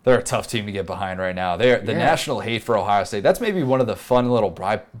 They're a tough team to get behind right now. The national hate for Ohio State, that's maybe one of the fun little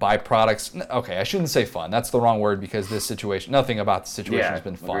byproducts. Okay, I shouldn't say fun. That's the wrong word, because this situation, nothing about the situation has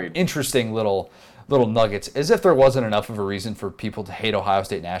been fun. Agreed. Interesting little nuggets. As if there wasn't enough of a reason for people to hate Ohio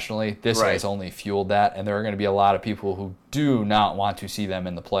State nationally. This has only fueled that, and there are going to be a lot of people who do not want to see them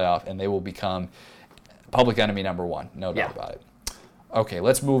in the playoff, and they will become public enemy number 1. No doubt about it. Okay,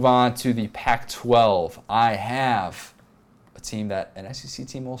 let's move on to the Pac-12. I have a team that an SEC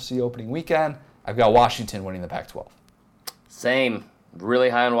team will see opening weekend. I've got Washington winning the Pac-12. Same. Really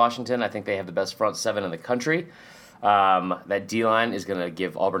high on Washington. I think they have the best front 7 in the country. That D-line is going to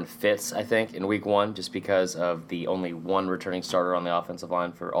give Auburn fits, I think, in week 1, just because of the only one returning starter on the offensive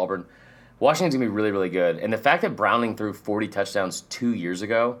line for Auburn. Washington's going to be really, really good. And the fact that Browning threw 40 touchdowns 2 years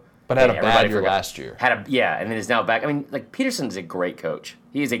ago. But had a bad year last year. And then is now back. I mean, like, Peterson is a great coach.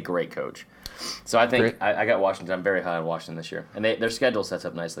 He is a great coach. So I think I got Washington. I'm very high on Washington this year. And their schedule sets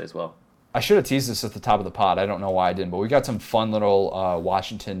up nicely as well. I should have teased this at the top of the pod. I don't know why I didn't, but we got some fun little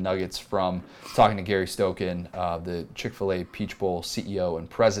Washington nuggets from talking to Gary Stokan, the Chick-fil-a Peach Bowl CEO and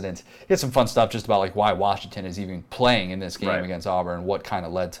president. He had some fun stuff just about like why Washington is even playing in this game against Auburn, what kind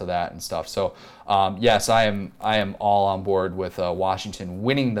of led to that and stuff. So yes, I am all on board with Washington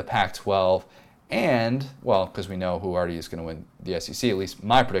winning the Pac-12, and well, because we know who already is going to win the SEC. At least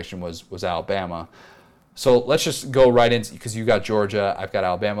my prediction was Alabama. So let's just go right into, because you got Georgia, I've got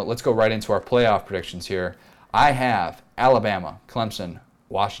Alabama. Let's go right into our playoff predictions here. I have Alabama, Clemson,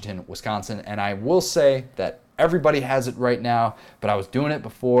 Washington, Wisconsin, and I will say that everybody has it right now, but I was doing it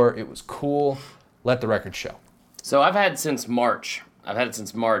before. It was cool. Let the record show. So I've had it since March.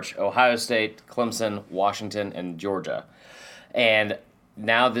 Ohio State, Clemson, Washington, and Georgia. And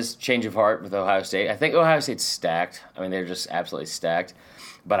now this change of heart with Ohio State. I think Ohio State's stacked. I mean, they're just absolutely stacked.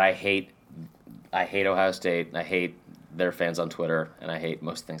 But I hate Ohio State. I hate their fans on Twitter, and I hate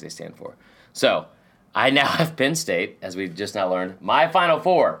most things they stand for. So I now have Penn State, as we just now learned. My Final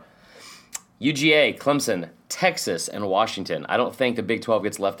Four: UGA, Clemson, Texas, and Washington. I don't think the Big 12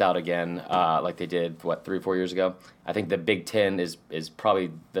 gets left out again like they did, 3 or 4 years ago. I think the Big 10 is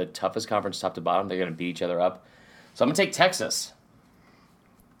probably the toughest conference top to bottom. They're going to beat each other up. So I'm going to take Texas.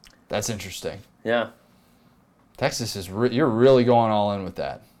 That's interesting. Yeah. Texas is you're really going all in with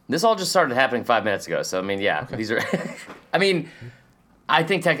that. This all just started happening 5 minutes ago. So, I mean, yeah. Okay. These are... I mean... I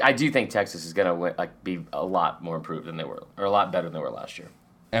do think Texas is gonna be a lot more improved than they were, or a lot better than they were last year.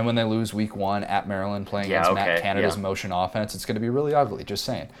 And when they lose week 1 at Maryland playing against Matt Canada's motion offense, it's going to be really ugly. Just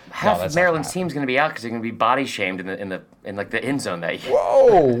saying. Half of Maryland's team's going to be out because they're going to be body shamed in the end zone that year.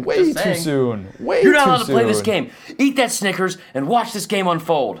 Whoa! Way too soon. You're not allowed to play this game. Eat that Snickers and watch this game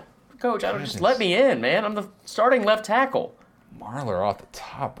unfold. Coach, just let me in, man. I'm the starting left tackle. Marler off the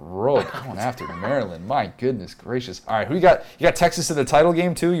top rope going after Maryland. My goodness gracious. All right, who you got? You got Texas in the title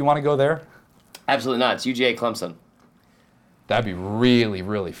game, too? You want to go there? Absolutely not. It's UGA Clemson. That'd be really,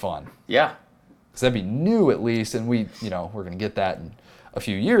 really fun. Yeah. Because that'd be new at least, and we're going to get that in a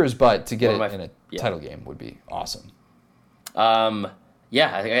few years, but to get it in a title game would be awesome.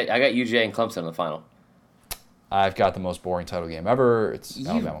 Yeah, I got UGA and Clemson in the final. I've got the most boring title game ever. It's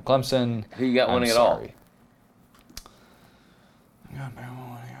Alabama Clemson. Who you got winning it all?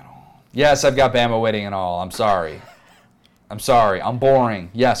 Yes, I've got Bama winning it all. I'm sorry. I'm boring.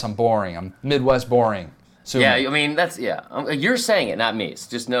 Yes, I'm boring. I'm Midwest boring. Yeah, I mean you're saying it, not me. So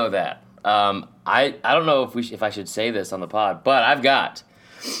just know that. I don't know if I should say this on the pod, but I've got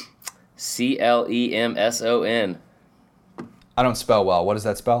Clemson. I don't spell well. What does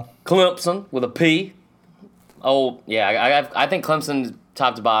that spell? Clemson with a P. Oh yeah, I think Clemson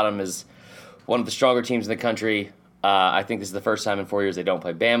top to bottom is one of the stronger teams in the country. I think this is the first time in 4 years they don't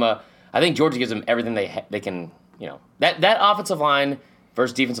play Bama. I think Georgia gives them everything they can. That offensive line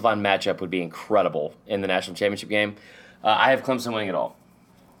versus defensive line matchup would be incredible in the national championship game. I have Clemson winning it all.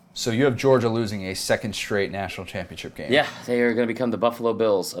 So you have Georgia losing a second straight national championship game. Yeah, they are going to become the Buffalo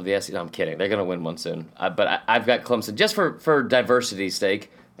Bills of the SEC. No, I'm kidding. They're going to win one soon. But I've got Clemson just for diversity's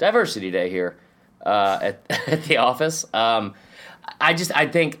sake. Diversity Day here at the office. I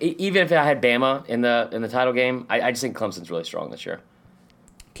think even if I had Bama in the title game, I just think Clemson's really strong this year.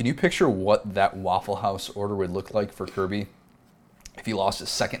 Can you picture what that Waffle House order would look like for Kirby if he lost his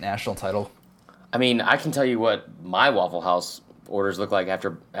second national title? I mean, I can tell you what my Waffle House orders look like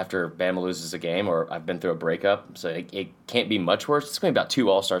after Bama loses a game, or I've been through a breakup, so it can't be much worse. It's going to be about 2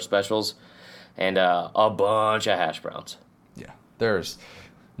 All-Star specials and a bunch of hash browns. Yeah, there's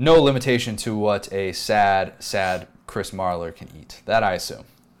no limitation to what a sad Chris Marler can eat. That I assume.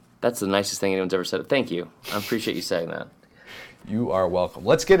 That's the nicest thing anyone's ever said. Thank you. I appreciate you saying that. You are welcome.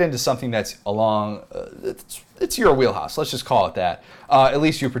 Let's get into something that's along. It's your wheelhouse. Let's just call it that. At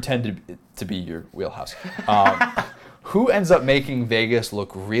least you pretend to be your wheelhouse. Who ends up making Vegas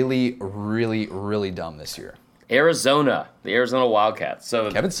look really, really, really dumb this year? Arizona, the Arizona Wildcats.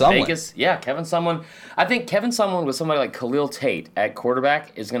 So Kevin Sumlin. Vegas, Kevin Sumlin. I think Kevin Sumlin with somebody like Khalil Tate at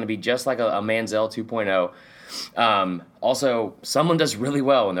quarterback is going to be just like a Manziel 2.0. Also, someone does really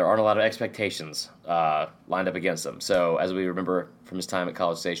well when there aren't a lot of expectations lined up against them. So, as we remember from his time at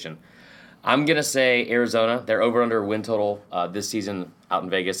College Station, I'm going to say Arizona. Their over-under win total this season out in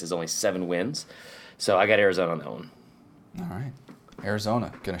Vegas is only 7 wins. So, I got Arizona on that one. All right.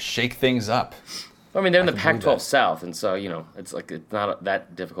 Arizona, going to shake things up. I mean, they're in the Pac-12 South, and so, it's not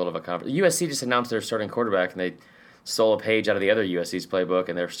that difficult of a conference. USC just announced their starting quarterback, and they stole a page out of the other USC's playbook,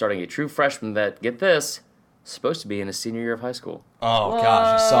 and they're starting a true freshman that, get this, supposed to be in his senior year of high school. Oh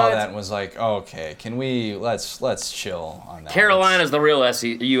gosh, I saw that and was like, okay, can we let's chill on that. Carolina's the real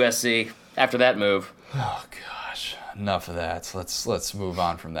USC after that move. Oh gosh, enough of that. Let's move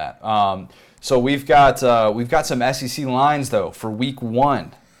on from that. So we've got some SEC lines though for week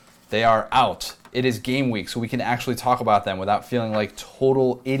 1. They are out. It is game week, so we can actually talk about them without feeling like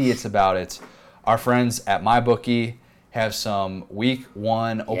total idiots about it. Our friends at My Bookie have some week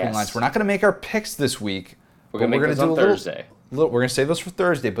 1 opening lines. We're not going to make our picks this week. We're going to make those on Thursday. We're going to save those for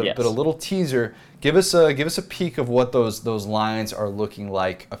Thursday, but a little teaser. Give us a peek of what those lines are looking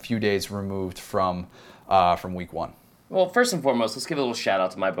like a few days removed from week 1. Well, first and foremost, let's give a little shout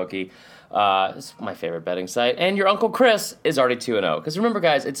out to My Bookie. It's my favorite betting site, and your Uncle Chris is already 2-0. Because remember,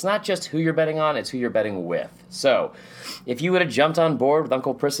 guys, it's not just who you're betting on; it's who you're betting with. So, if you would have jumped on board with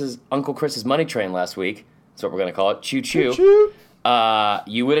Uncle Chris's money train last week, that's what we're going to call it, choo choo.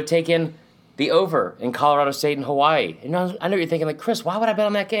 You would have taken the over in Colorado State and Hawaii. And I know you're thinking, like, Chris, why would I bet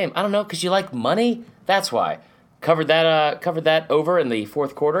on that game? I don't know, because you like money? That's why. Covered that over in the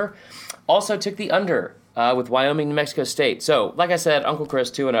fourth quarter. Also took the under with Wyoming, New Mexico State. So, like I said, Uncle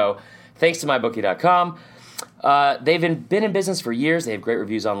Chris 2-0, thanks to MyBookie.com. They've been in business for years. They have great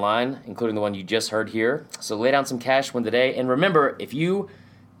reviews online, including the one you just heard here. So lay down some cash, win the day. And remember, if you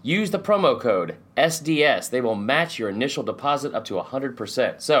use the promo code SDS, they will match your initial deposit up to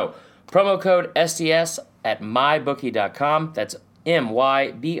 100%. So promo code SDS at mybookie.com. That's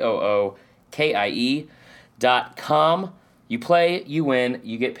MYBOOKIE.com. You play, you win,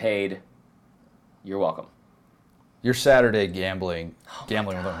 you get paid. You're welcome. Your Saturday gambling with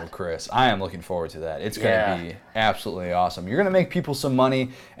Uncle Chris. I am looking forward to that. It's going to be absolutely awesome. You're going to make people some money,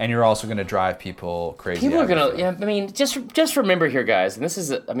 and you're also going to drive people crazy. People are going to, yeah, I mean, just remember here, guys, and this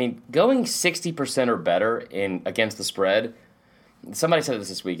is, going 60% or better against the spread. Somebody said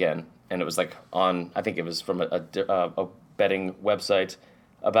this weekend, and it was like I think it was from a betting website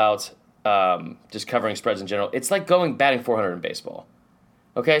about just covering spreads in general. It's like batting 400 in baseball.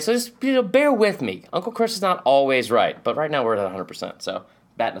 Okay, so just bear with me. Uncle Chris is not always right, but right now we're at 100%, so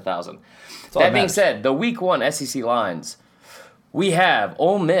batting 1,000. That being said, the Week 1 SEC lines, we have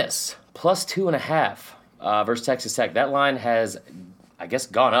Ole Miss plus 2.5 versus Texas Tech. That line has, I guess,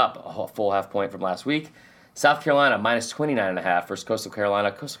 gone up a full half point from last week. South Carolina minus 29.5 versus Coastal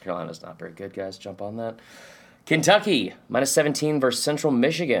Carolina. Coastal Carolina is not very good, guys. Jump on that. Kentucky minus 17 versus Central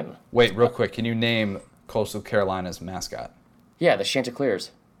Michigan. Wait, real quick, can you name Coastal Carolina's mascot? Yeah, the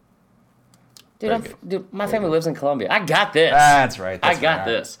Chanticleers. Dude, my family lives in Columbia. I got this. That's right. I got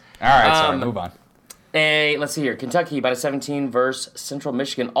this. All right, sorry, move on. Let's see here. Kentucky minus 17 versus Central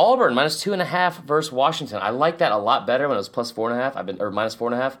Michigan. Auburn minus 2.5 versus Washington. I like that a lot better when it was plus 4.5. Or minus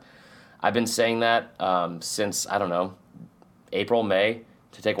 4.5. I've been saying that since, I don't know, April, May,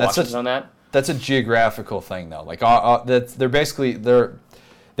 to take Washington on that. That's a geographical thing, though. Like,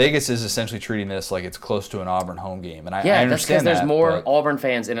 Vegas is essentially treating this like it's close to an Auburn home game, and I understand that's because there's more but Auburn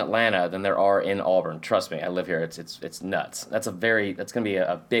fans in Atlanta than there are in Auburn. Trust me, I live here. It's nuts. That's going to be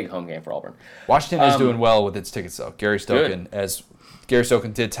a big home game for Auburn. Washington is doing well with its tickets, though. Gary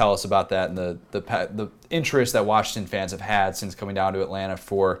Stokan did tell us about that and the interest that Washington fans have had since coming down to Atlanta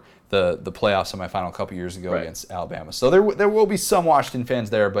for the playoff semifinal a couple years ago against Alabama. So there will be some Washington fans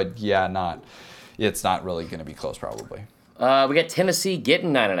there, but it's not really going to be close probably. We got Tennessee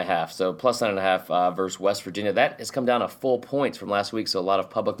getting 9.5, so plus 9.5 versus West Virginia. That has come down a full point from last week, so a lot of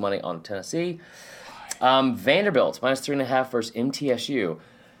public money on Tennessee. Vanderbilt minus 3.5 versus MTSU.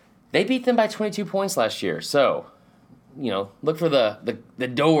 They beat them by 22 points last year, so look for the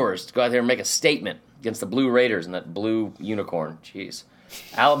Doors to go out there and make a statement against the Blue Raiders and that blue unicorn. Jeez.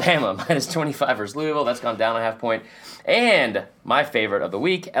 Alabama minus 25 versus Louisville. That's gone down a half point. And my favorite of the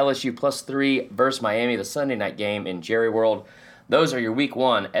week, LSU plus 3 versus Miami, the Sunday night game in Jerry World. Those are your Week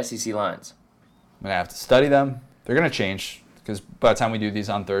 1 SEC lines. I'm going to have to study them. They're going to change because by the time we do these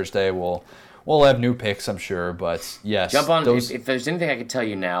on Thursday, we'll have new picks, I'm sure. But yes, jump on. If there's anything I could tell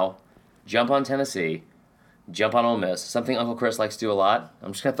you now, jump on Tennessee, jump on Ole Miss. Something Uncle Chris likes to do a lot.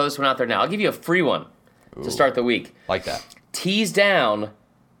 I'm just going to throw this one out there now. I'll give you a free one to start the week. Like that. Tease down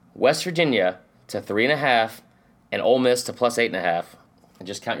West Virginia to 3.5 and Ole Miss to plus 8.5, and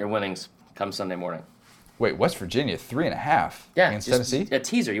just count your winnings come Sunday morning. Wait, West Virginia 3.5 against Tennessee? A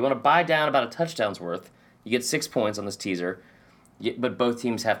teaser. You want to buy down about a touchdown's worth. You get 6 points on this teaser, but both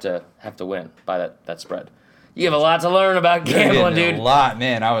teams have to win by that spread. You have a lot to learn about gambling, dude. A lot,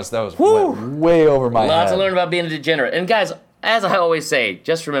 man. That was way over my head. A lot to learn about being a degenerate. And guys, as I always say,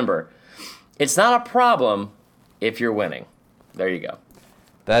 just remember, it's not a problem if you're winning. There you go.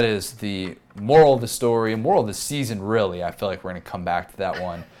 That is the moral of the story, moral of the season, really. I feel like we're going to come back to that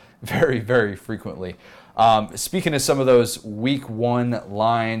one very, very frequently. Speaking of some of those Week 1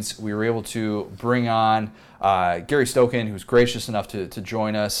 lines, we were able to bring on Gary Stokan, who's gracious enough to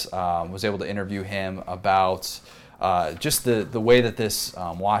join us. Was able to interview him about just the way that this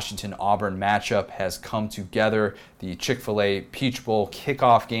Washington-Auburn matchup has come together. The Chick-fil-a Peach Bowl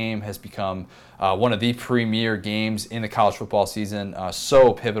kickoff game has become one of the premier games in the college football season.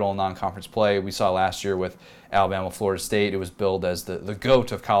 So pivotal in non-conference play. We saw last year with Alabama, Florida State. It was billed as the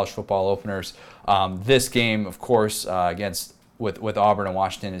GOAT of college football openers. This game, of course, with Auburn and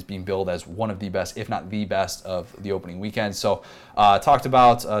Washington is being billed as one of the best, if not the best, of the opening weekend. So talked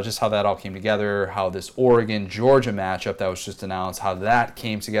about just how that all came together, how this Oregon-Georgia matchup that was just announced, how that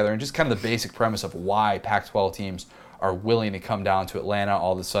came together, and just kind of the basic premise of why Pac-12 teams are willing to come down to Atlanta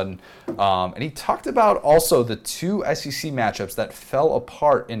all of a sudden. And he talked about also the two SEC matchups that fell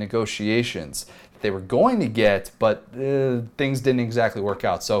apart in negotiations that they were going to get, but things didn't exactly work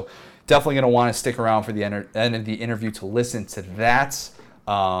out. So definitely going to want to stick around for the end of the interview to listen to that.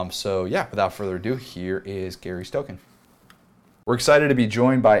 So yeah, without further ado, here is Gary Stokan. We're excited to be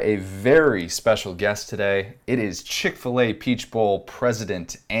joined by a very special guest today. It is Chick-fil-A Peach Bowl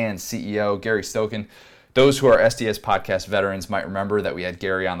President and CEO, Gary Stokan. Those who are SDS podcast veterans might remember that we had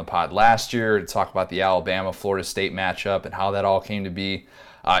Gary on the pod last year to talk about the Alabama-Florida State matchup and how that all came to be.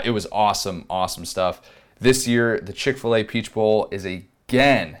 It was awesome, awesome stuff. This year, the Chick-fil-A Peach Bowl is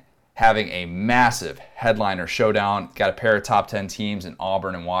again having a massive headliner showdown. Got a pair of top 10 teams in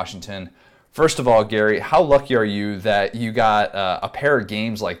Auburn and Washington. First of all, Gary, how lucky are you that you got a pair of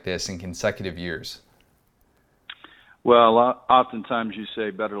games like this in consecutive years? Well, oftentimes you say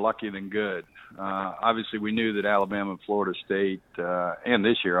better lucky than good. Obviously, we knew that Alabama and Florida State, and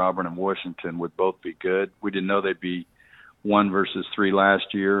this year Auburn and Washington would both be good. We didn't know they'd be 1 versus 3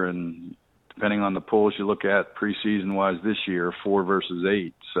 last year, and depending on the polls you look at preseason-wise this year, 4 versus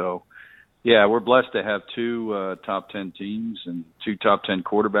 8. So, yeah, we're blessed to have 2 top 10 teams and 2 top 10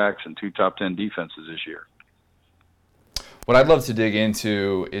 quarterbacks and 2 top 10 defenses this year. What I'd love to dig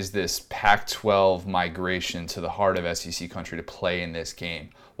into is this Pac-12 migration to the heart of SEC country to play in this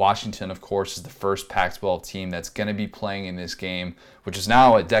game. Washington, of course, is the first Pac-12 team that's going to be playing in this game, which is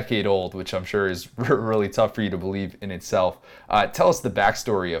now a decade old, which I'm sure is really tough for you to believe in itself. Tell us the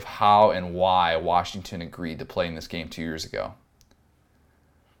backstory of how and why Washington agreed to play in this game 2 years ago.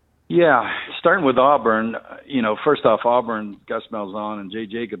 Yeah, starting with Auburn, first off, Auburn, Gus Malzahn and Jay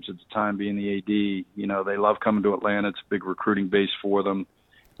Jacobs at the time being the AD, they love coming to Atlanta. It's a big recruiting base for them.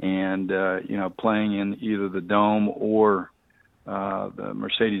 And, playing in either the Dome or the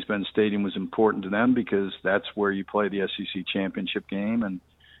Mercedes-Benz Stadium was important to them because that's where you play the SEC championship game. And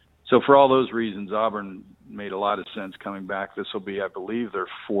so for all those reasons, Auburn made a lot of sense coming back. This will be, I believe, their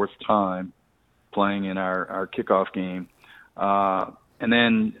 4th time playing in our kickoff game. And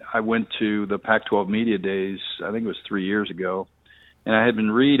then I went to the Pac-12 Media Days, I think it was 3 years ago, and I had been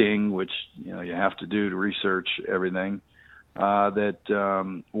reading, which you have to do to research everything,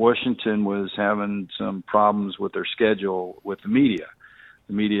 that Washington was having some problems with their schedule with the media.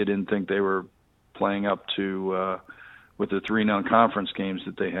 The media didn't think they were playing up to with the 3 non-conference games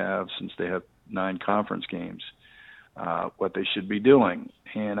that they have, since they have 9 conference games, what they should be doing.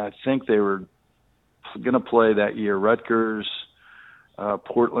 And I think they were going to play that year Rutgers,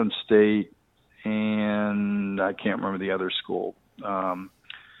 Portland State, and I can't remember the other school.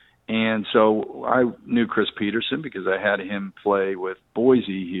 And so I knew Chris Peterson because I had him play with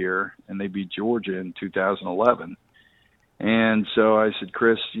Boise here, and they beat Georgia in 2011. And so I said,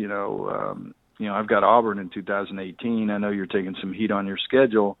 Chris, I've got Auburn in 2018. I know you're taking some heat on your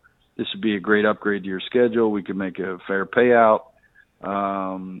schedule. This would be a great upgrade to your schedule. We could make a fair payout.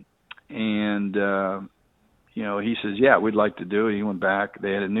 He says, yeah, we'd like to do it. He went back.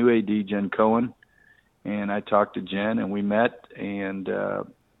 They had a new AD, Jen Cohen, and I talked to Jen, and we met and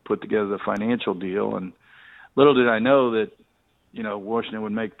put together the financial deal. And little did I know that, Washington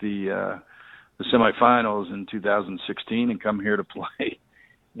would make the semifinals in 2016 and come here to play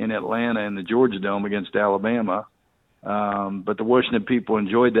in Atlanta in the Georgia Dome against Alabama. But the Washington people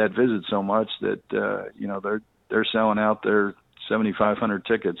enjoyed that visit so much that, they're selling out their 7,500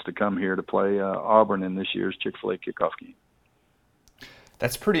 tickets to come here to play Auburn in this year's Chick-fil-A kickoff game.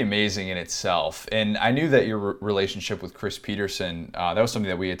 That's pretty amazing in itself. And I knew that your relationship with Chris Peterson, that was something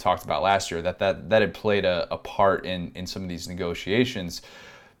that we had talked about last year, that had played a part in some of these negotiations.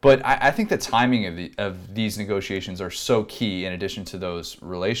 But I think the timing of these negotiations are so key in addition to those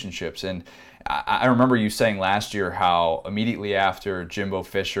relationships. And I remember you saying last year how immediately after Jimbo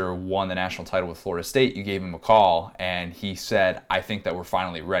Fisher won the national title with Florida State, you gave him a call and he said, I think that we're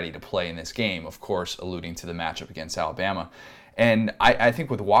finally ready to play in this game, of course, alluding to the matchup against Alabama. And I think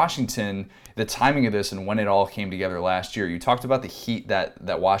with Washington, the timing of this and when it all came together last year, you talked about the heat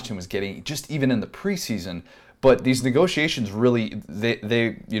that Washington was getting just even in the preseason. But these negotiations really,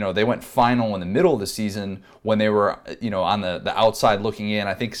 they went final in the middle of the season when they were, on the outside looking in,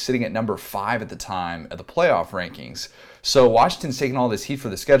 I think sitting at number 5 at the time at the playoff rankings. So Washington's taking all this heat for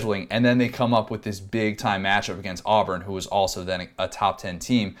the scheduling, and then they come up with this big-time matchup against Auburn, who was also then a top 10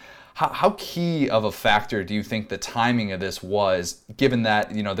 team. How key of a factor do you think the timing of this was, given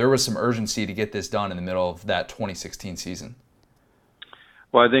that, there was some urgency to get this done in the middle of that 2016 season?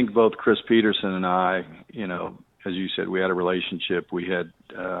 Well, I think both Chris Peterson and I, as you said, we had a relationship. We had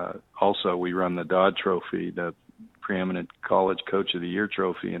also, we run the Dodd Trophy, the preeminent college coach of the year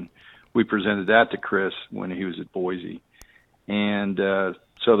trophy, and we presented that to Chris when he was at Boise. And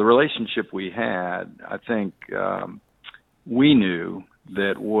so the relationship we had, I think we knew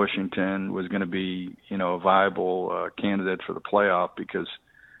that Washington was going to be, a viable candidate for the playoff because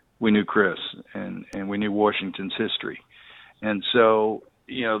we knew Chris and we knew Washington's history. And so,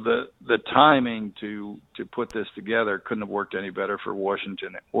 the timing to put this together couldn't have worked any better for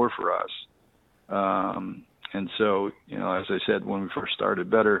Washington or for us. And so, as I said when we first started,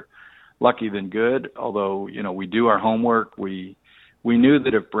 better lucky than good. Although, we do our homework. We knew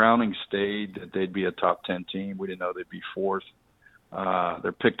that if Browning stayed, that they'd be a top 10 team. We didn't know they'd be fourth.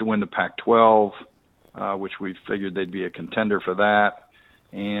 They're picked to win the Pac-12, which we figured they'd be a contender for that.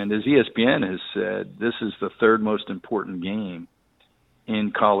 And as ESPN has said, this is the third most important game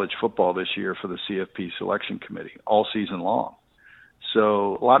in college football this year for the CFP selection committee all season long.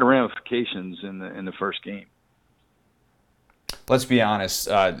 So a lot of ramifications in the first game. Let's be honest.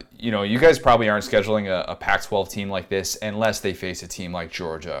 You guys probably aren't scheduling a Pac-12 team like this unless they face a team like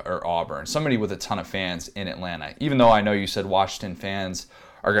Georgia or Auburn, somebody with a ton of fans in Atlanta. Even though I know you said Washington fans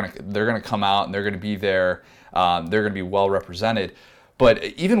they're gonna come out and they're gonna be there. They're gonna be well represented. But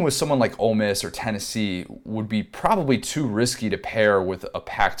even with someone like Ole Miss or Tennessee, would be probably too risky to pair with a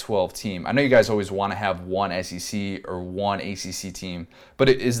Pac-12 team. I know you guys always want to have one SEC or one ACC team, but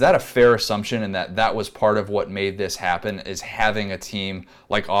is that a fair assumption, and that was part of what made this happen, is having a team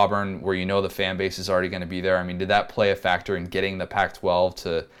like Auburn where the fan base is already going to be there? I mean, did that play a factor in getting the Pac-12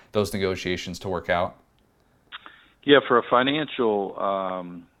 to those negotiations to work out? Yeah, for a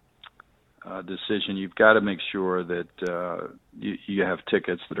financial decision, you've got to make sure that you have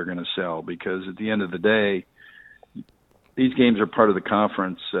tickets that are going to sell, because at the end of the day, these games are part of the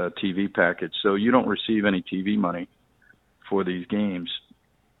conference TV package, so you don't receive any TV money for these games.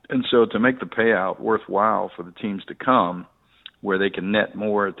 And so to make the payout worthwhile for the teams to come, where they can net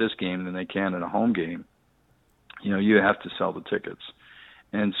more at this game than they can in a home game, you have to sell the tickets.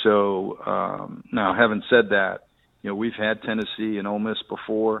 And so now, having said that, we've had Tennessee and Ole Miss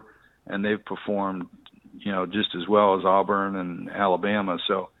before, and they've performed, just as well as Auburn and Alabama.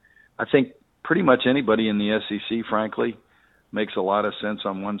 So I think pretty much anybody in the SEC, frankly, makes a lot of sense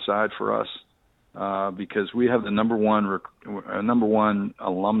on one side for us, because we have the number one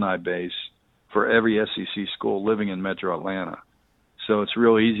alumni base for every SEC school living in Metro Atlanta. So it's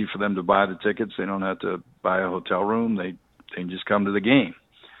real easy for them to buy the tickets. They don't have to buy a hotel room. They can just come to the game.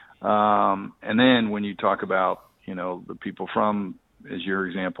 And then when you talk about, the people from, as your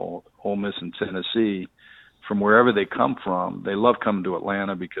example, Ole Miss and Tennessee, from wherever they come from, they love coming to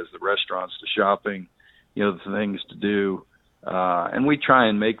Atlanta because the restaurants, the shopping, the things to do. And we try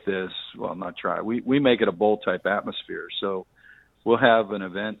and make this, well, not try, we make it a bowl type atmosphere. So we'll have an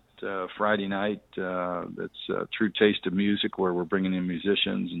event Friday night that's a true taste of music, where we're bringing in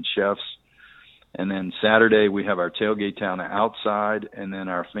musicians and chefs. And then Saturday we have our tailgate town outside, and then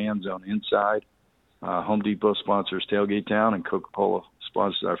our fan zone inside. Home Depot sponsors Tailgate Town, and Coca-Cola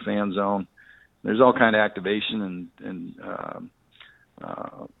sponsors our fan zone. There's all kind of activation and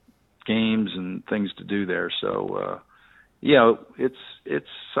games and things to do there. So, it's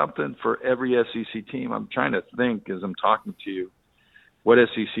something for every SEC team. I'm trying to think as I'm talking to you what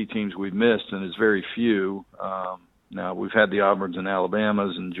SEC teams we've missed, and it's very few. Now, we've had the Auburns and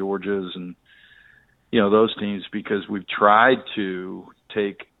Alabamas and Georgias and, those teams, because we've tried to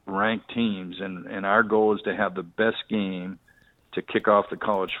take ranked teams, and our goal is to have the best game to kick off the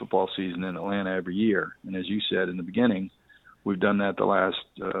college football season in Atlanta every year. And as you said in the beginning, we've done that the last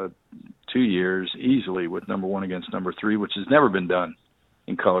 2 years easily, with number 1 against number 3, which has never been done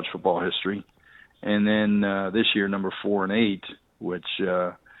in college football history. And then this year, number 4 and 8, which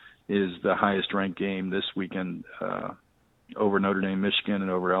is the highest ranked game this weekend, over Notre Dame, Michigan,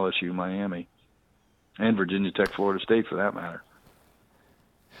 and over LSU, Miami, and Virginia Tech, Florida State, for that matter.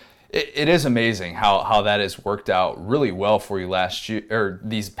 It is amazing how that has worked out really well for you last year, or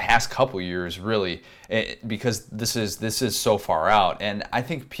these past couple years, really, because this is so far out. And I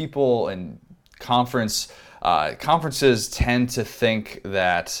think people and conferences tend to think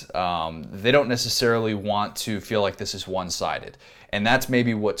that they don't necessarily want to feel like this is one-sided. And that's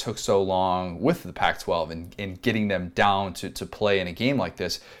maybe what took so long with the Pac-12 and getting them down to play in a game like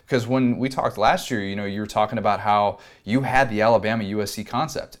this. Because when we talked last year, you were talking about how you had the Alabama-USC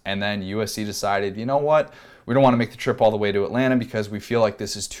concept. And then USC decided, you know what, we don't want to make the trip all the way to Atlanta because we feel like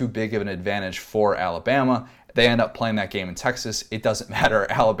this is too big of an advantage for Alabama. They end up playing that game in Texas. It doesn't matter.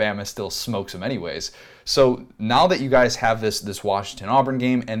 Alabama still smokes them anyways. So now that you guys have this Washington-Auburn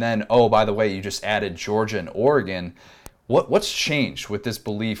game, and then, oh, by the way, you just added Georgia and Oregon, what's changed with this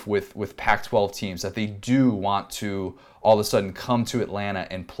belief with Pac-12 teams that they do want to all of a sudden come to Atlanta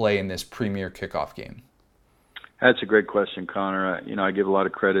and play in this premier kickoff game? That's a great question, Connor. I give a lot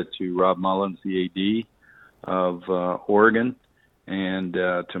of credit to Rob Mullins, the AD of Oregon, and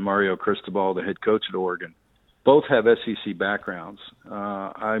to Mario Cristobal, the head coach at Oregon. Both have SEC backgrounds.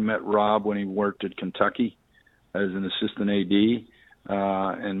 I met Rob when he worked at Kentucky as an assistant AD.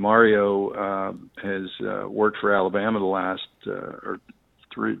 and Mario has worked for Alabama the last 2 or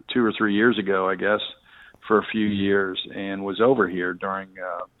 3 years ago, I guess, for a few years, and was over here during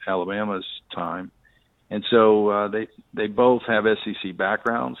Alabama's time. And so they both have SEC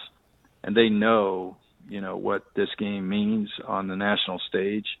backgrounds, and they know, what this game means on the national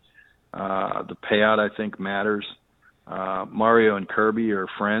stage. The payout, I think, matters. Mario and Kirby are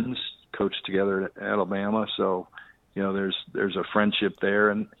friends, coached together at Alabama, so there's a friendship there,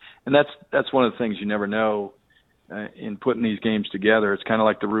 and that's one of the things you never know in putting these games together. It's kind of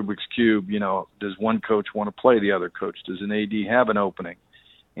like the Rubik's Cube. Does one coach want to play the other coach? Does an AD have an opening?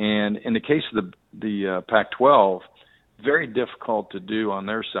 And in the case of the Pac-12, very difficult to do on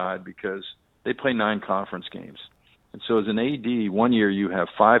their side because they play 9 conference games. And so as an AD, one year you have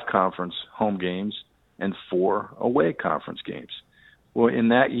 5 conference home games and 4 away conference games. Well, in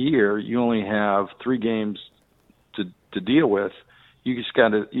that year, you only have 3 games to deal with. You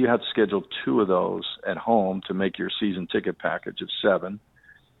have to schedule 2 of those at home to make your season ticket package of 7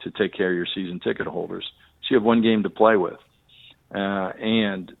 to take care of your season ticket holders. So you have 1 game to play with.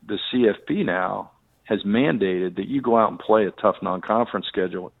 And the CFP now has mandated that you go out and play a tough non-conference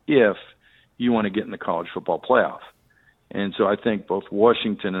schedule if you want to get in the college football playoff. And so I think both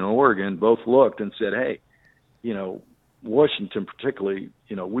Washington and Oregon both looked and said, hey, Washington particularly,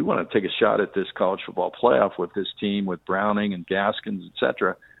 we want to take a shot at this college football playoff with this team, with Browning and Gaskins, et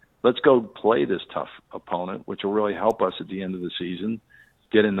cetera. Let's go play this tough opponent, which will really help us at the end of the season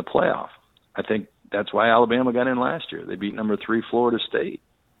get in the playoff. I think that's why Alabama got in last year. They beat number 3 Florida State,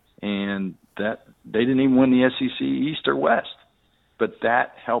 and that they didn't even win the SEC East or West, but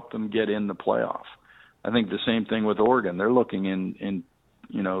that helped them get in the playoff. I think the same thing with Oregon. They're looking in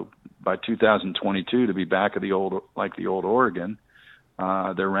by 2022 to be back at the old Oregon.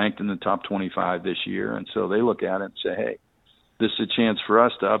 They're ranked in the top 25 this year, and so they look at it and say, hey, this is a chance for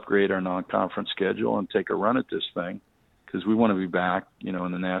us to upgrade our non-conference schedule and take a run at this thing because we want to be back, in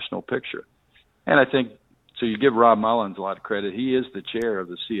the national picture. And I think, so you give Rob Mullins a lot of credit. He is the chair of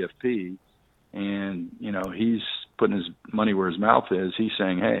the CFP, and, he's putting his money where his mouth is. He's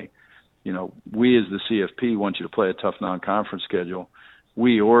saying, hey, we as the CFP want you to play a tough non-conference schedule.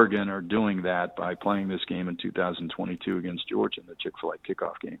 We, Oregon, are doing that by playing this game in 2022 against Georgia in the Chick-fil-a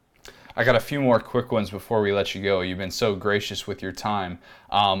kickoff game. I got a few more quick ones before we let you go. You've been so gracious with your time.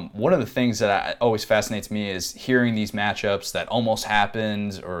 One of the things that always fascinates me is hearing these matchups that almost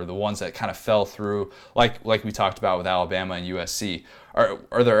happened or the ones that kind of fell through, like we talked about with Alabama and USC.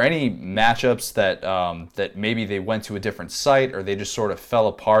 Are there any matchups that maybe they went to a different site or they just sort of fell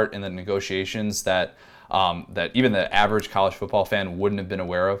apart in the negotiations that even the average college football fan wouldn't have been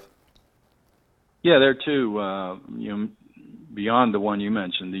aware of? Yeah, there are two. Beyond the one you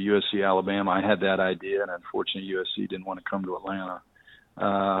mentioned, the USC-Alabama, I had that idea, and unfortunately USC didn't want to come to Atlanta.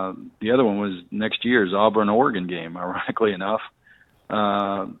 The other one was next year's Auburn-Oregon game, ironically enough.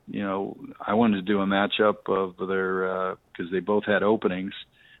 I wanted to do a matchup of their, because they both had openings,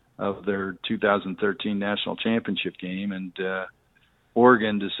 of their 2013 national championship game, and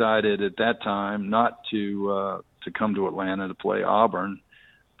Oregon decided at that time not to come to Atlanta to play Auburn,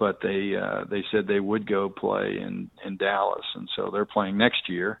 but they said they would go play in Dallas, and so they're playing next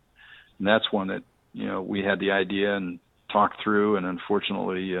year, and that's one that we had the idea and talked through, and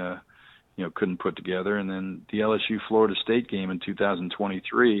unfortunately couldn't put together. And then the LSU Florida State game in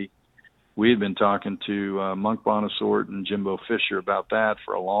 2023, we had been talking to Monk Bonasort and Jimbo Fisher about that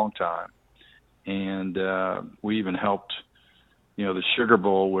for a long time, and we even helped the Sugar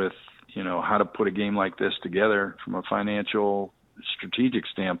Bowl with how to put a game like this together from a financial strategic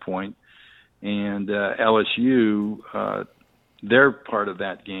standpoint. And LSU, they're part of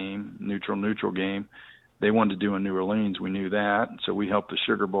that game, neutral game. They wanted to do in New Orleans. We knew that. So we helped the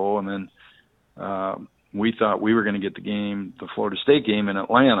Sugar Bowl. And then we thought we were going to get the Florida State game in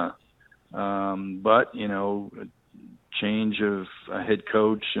Atlanta. But, a change of a head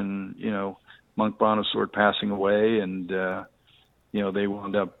coach and, Monk Bonasort passing away, and, they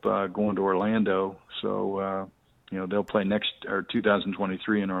wound up going to Orlando. So, they'll play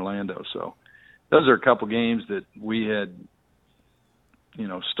 2023 in Orlando. So those are a couple games that we had,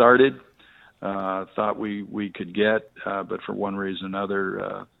 started, thought we could get, but for one reason or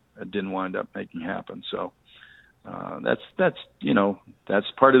another, it didn't wind up making happen. So that's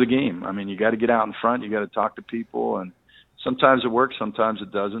part of the game. I mean, you got to get out in front, you got to talk to people, and sometimes it works, sometimes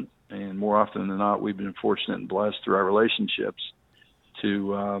it doesn't. And more often than not, we've been fortunate and blessed through our relationships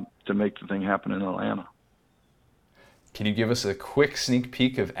to make the thing happen in Atlanta. Can you give us a quick sneak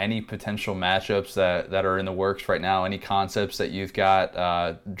peek of any potential matchups that are in the works right now? Any concepts that you've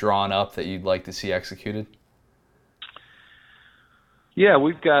got drawn up that you'd like to see executed? Yeah,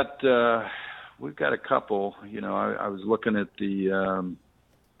 we've got a couple. You know, I was looking at the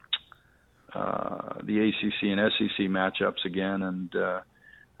ACC and SEC matchups again, and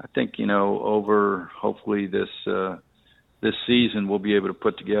I think, you know, over hopefully this season we'll be able to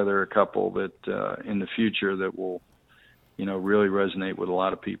put together a couple that in the future that will, you know, really resonate with a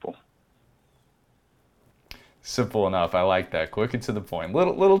lot of people. Simple enough. I like that. Quick and to the point.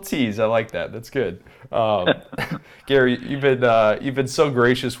 Little tease. I like that. That's good. Gary, you've been so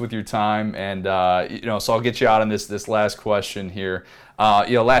gracious with your time, and you know, so I'll get you out on this last question here.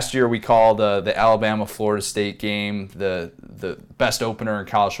 You know, last year we called the Alabama-Florida State game the best opener in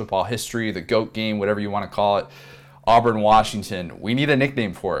college football history, the GOAT game, whatever you want to call it. Auburn-Washington. We need a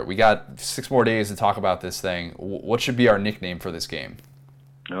nickname for it. We got 6 more days to talk about this thing. What should be our nickname for this game?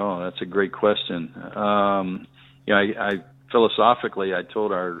 Oh, that's a great question. Yeah, I philosophically, I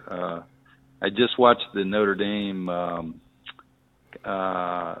told I just watched the Notre Dame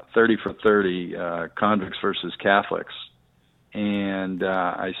 30 for 30 convicts versus Catholics, and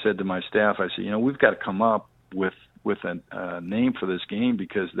I said to my staff, I said, you know, we've got to come up with a name for this game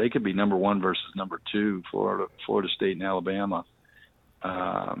because they could be number 1 versus number 2, Florida State and Alabama.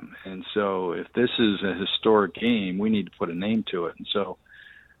 And so if this is a historic game, we need to put a name to it. And so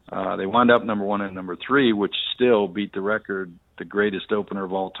they wound up number 1 and number 3, which still beat the record, the greatest opener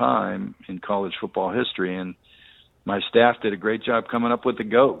of all time in college football history. And my staff did a great job coming up with the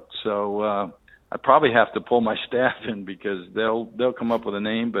GOAT. So I probably have to pull my staff in because they'll come up with a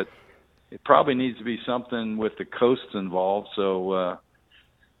name, but it probably needs to be something with the coasts involved. So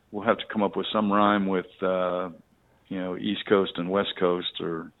we'll have to come up with some rhyme with, you know, East Coast and West Coast,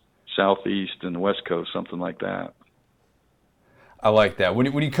 or Southeast and West Coast, something like that. I like that. When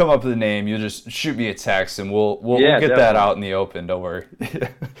you come up with a name, you just shoot me a text, and we'll get definitely. that out in the open. Don't worry.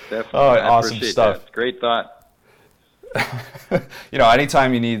 Definitely. Oh, awesome stuff. That. Great thought. You know,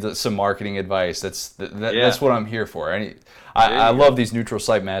 anytime you need some marketing advice, that's what I'm here for. I love these neutral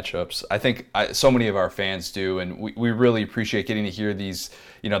site matchups. I think so many of our fans do, and we really appreciate getting to hear these,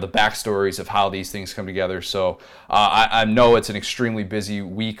 you know, the backstories of how these things come together. So I know it's an extremely busy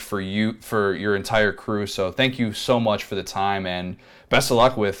week for your entire crew. So thank you so much for the time, and best of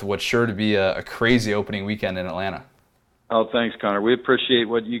luck with what's sure to be a crazy opening weekend in Atlanta. Oh, thanks, Connor. We appreciate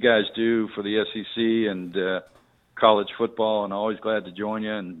what you guys do for the SEC and college football, and always glad to join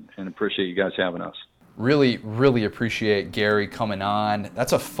you, and appreciate you guys having us. Really, really appreciate Gary coming on.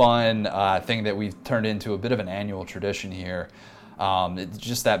 That's a fun thing that we've turned into a bit of an annual tradition here.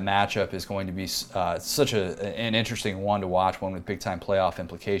 Just that matchup is going to be such an interesting one to watch, one with big-time playoff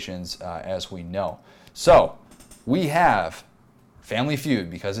implications, as we know. So we have Family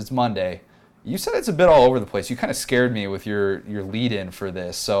Feud because it's Monday. You said it's a bit all over the place. You kind of scared me with your lead-in for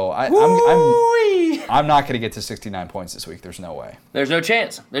this. So I'm not going to get to 69 points this week. There's no way. There's no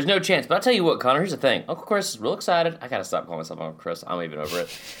chance. There's no chance. But I'll tell you what, Connor, here's the thing. Uncle Chris is real excited. I got to stop calling myself Uncle Chris. I'm even over it.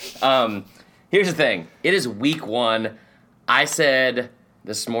 Here's the thing. It is week 1. I said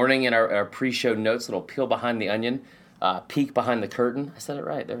this morning in our pre-show notes, little peel behind the onion, peek behind the curtain. I said it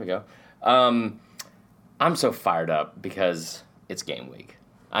right. There we go. I'm so fired up because it's game week.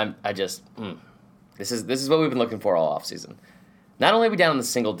 This is what we've been looking for all offseason. Not only are we down in the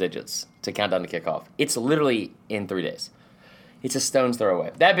single digits to count down to kickoff, it's literally in 3 days. It's a stone's throw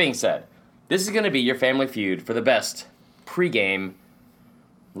away. That being said, this is going to be your Family Feud for the best pregame,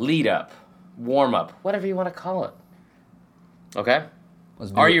 lead up, warm up, whatever you want to call it. Okay?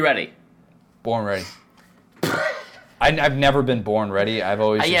 Are you ready? Born ready. I've never been born ready. I've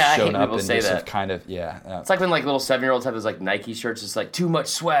always just shown up and just kind of, It's like when like little 7-year-olds have those like Nike shirts, it's like too much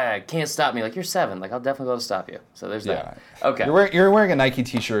swag, can't stop me. Like, you're 7, like I'll definitely be able to stop you. So there's that. Okay. You're wearing a Nike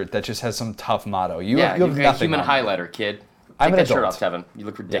t-shirt that just has some tough motto. You have nothing human on highlighter, kid. I'm Take an that adult. shirt off, Tevin. You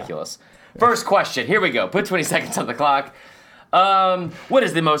look ridiculous. First question. Here we go. Put 20 seconds on the clock. What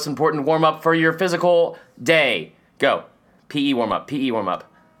is the most important warm-up for your physical day? Go. PE warm-up. PE warm-up.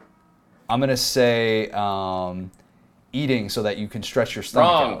 I'm going to say eating so that you can stretch your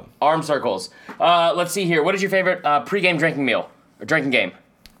stomach Wrong. out. Arm circles. Let's see here. What is your favorite pregame drinking meal or drinking game?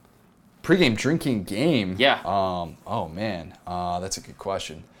 Pre-game drinking game? Yeah. Oh, man. That's a good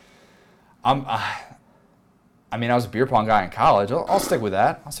question. I was a beer pong guy in college. I'll stick with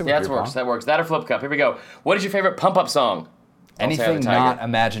that. I'll stick with beer pong. That works. That or flip cup. Here we go. What is your favorite pump-up song? Anything not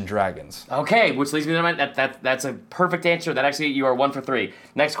Imagine Dragons. Okay, which leads me to that's a perfect answer. That actually, you are 1 for 3.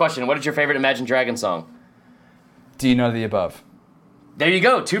 Next question. What is your favorite Imagine Dragons song? Do you know the above? There you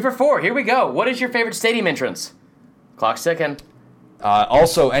go. 2 for 4. Here we go. What is your favorite stadium entrance? Clock's ticking.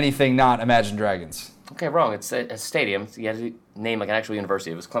 Also, anything not Imagine Dragons. Okay, wrong. It's a stadium. So you had to name like an actual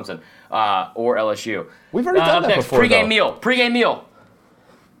university. It was Clemson or LSU. We've already done that next, before. Pre-game meal.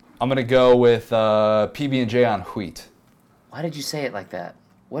 I'm going to go with PB&J on wheat. Why did you say it like that?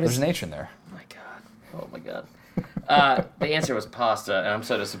 There's an H in there. Oh, my God. The answer was pasta, and I'm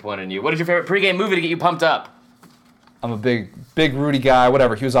so disappointed in you. What is your favorite pregame movie to get you pumped up? I'm a big Rudy guy.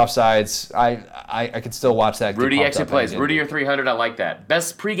 Whatever. He was offsides. I could still watch that. Rudy actually plays. Rudy or 300. I like that.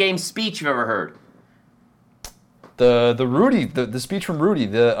 Best pregame speech you've ever heard. The Rudy, the speech from Rudy,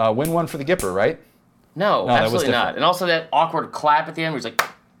 the win one for the Gipper, right? No, absolutely not. And also that awkward clap at the end where he's like,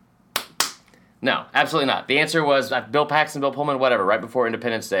 no, absolutely not. The answer was Bill Paxton, Bill Pullman, whatever, right before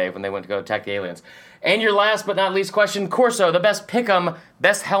Independence Day when they went to go attack the aliens. And your last but not least question, Corso, the best pick'em,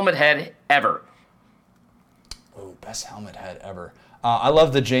 best helmet head ever. Oh, best helmet head ever. I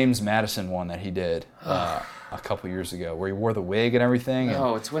love the James Madison one that he did a couple years ago, where he wore the wig and everything.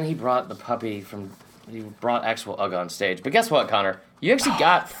 No, it's when he brought the puppy he brought actual Ugg on stage. But guess what, Connor? You actually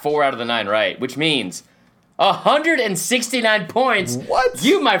got 4 out of the 9 right, which means 169 points. What?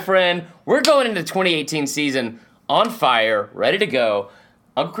 You, my friend, we're going into the 2018 season on fire, ready to go.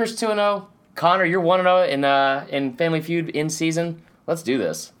 Uncle Chris 2-0. Connor, you're 1-0 in Family Feud in season. Let's do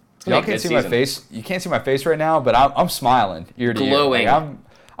this. Y'all can't see my face. You can't see my face right now, but I'm smiling ear to ear. Glowing. Like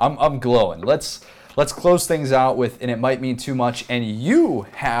I'm glowing. Let's close things out with, and it might mean too much, and you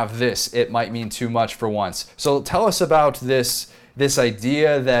have this, it might mean too much for once. So tell us about this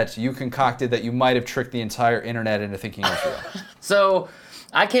idea that you concocted that you might have tricked the entire internet into thinking was real. So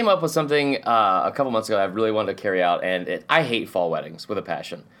I came up with something a couple months ago I really wanted to carry out, and I hate fall weddings with a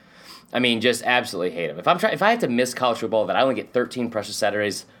passion. I mean, just absolutely hate them. If I have to miss college football, that I only get 13 precious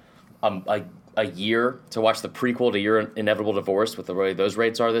Saturdays a year to watch the prequel to Your Inevitable Divorce with the way those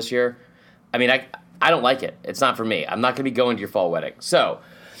rates are this year. I mean, I don't like it. It's not for me. I'm not going to be going to your fall wedding. So,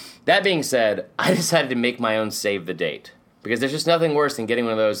 that being said, I decided to make my own save the date. Because there's just nothing worse than getting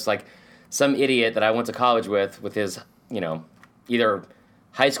one of those, like, some idiot that I went to college with his, either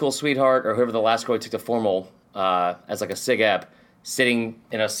high school sweetheart or whoever the last girl he took to formal as, like, a sig ep, sitting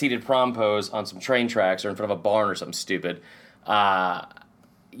in a seated prom pose on some train tracks or in front of a barn or something stupid.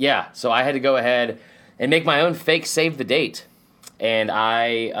 Yeah, so I had to go ahead and make my own fake save the date. And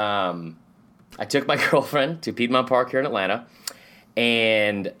I took my girlfriend to Piedmont Park here in Atlanta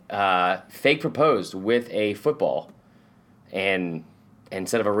and fake proposed with a football and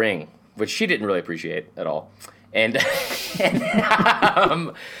instead of a ring, which she didn't really appreciate at all. And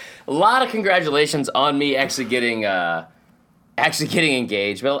a lot of congratulations on me actually getting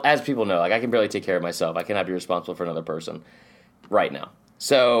engaged. But as people know, like I can barely take care of myself. I cannot be responsible for another person right now.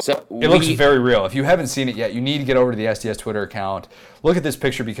 So it looks very real. If you haven't seen it yet, you need to get over to the SDS Twitter account. Look at this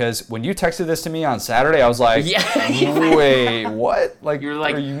picture because when you texted this to me on Saturday, I was like, wait, what? Like, you're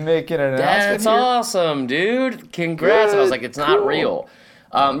like, are you making an announcement That's awesome, dude. Congrats. Good, I was like, it's not real.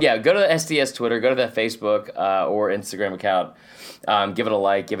 Yeah, go to the SDS Twitter, go to that Facebook or Instagram account. Give it a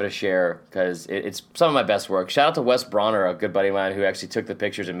like, give it a share because it's some of my best work. Shout out to Wes Bronner, a good buddy of mine who actually took the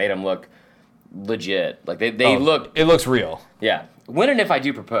pictures and made them look legit. Like they look. It looks real. Yeah. When and if I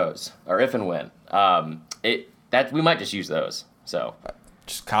do propose, or if and when, we might just use those. So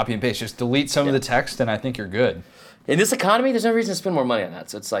just copy and paste. Just delete some of the text, and I think you're good. In this economy, there's no reason to spend more money on that.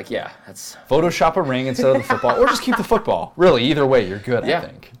 So it's like, that's Photoshop a ring instead of the football, or just keep the football. Really, either way, you're good. I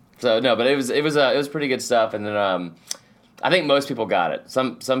think. So no, but it was pretty good stuff, and then I think most people got it.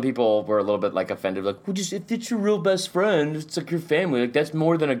 Some people were a little bit like offended, like, well, just if it's your real best friend, it's like your family. Like that's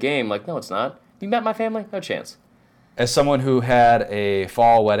more than a game. Like, no, it's not. You met my family? No chance. As someone who had a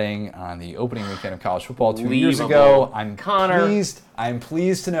fall wedding on the opening weekend of college football 2 years ago, I'm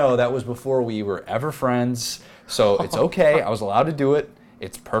pleased to know that was before we were ever friends. So it's okay. I was allowed to do it.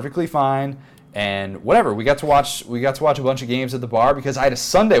 It's perfectly fine. And whatever, we got to watch a bunch of games at the bar because I had a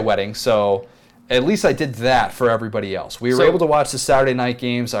Sunday wedding. So at least I did that for everybody else. We were able to watch the Saturday night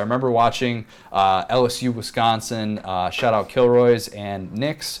games. I remember watching LSU, Wisconsin. Shout out Kilroy's and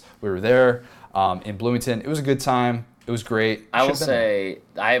Nick's. We were there in Bloomington. It was a good time. It was great. I will say,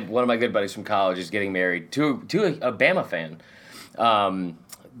 I have one of my good buddies from college is getting married to a Bama fan.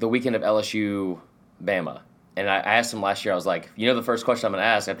 The weekend of LSU Bama. And I asked him last year, I was like, the first question I'm going to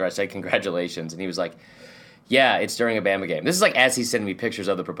ask after I say congratulations. And he was like, yeah, it's during a Bama game. This is like as he's sending me pictures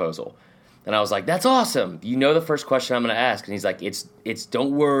of the proposal. And I was like, that's awesome. The first question I'm going to ask. And he's like, it's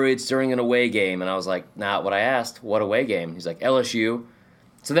don't worry, it's during an away game. And I was like, not what I asked. What away game? He's like, LSU.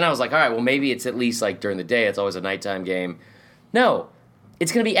 So then I was like, all right, well, maybe it's at least like during the day. It's always a nighttime game. No,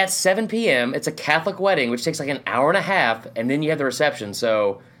 it's going to be at 7 p.m. It's a Catholic wedding, which takes like an hour and a half. And then you have the reception.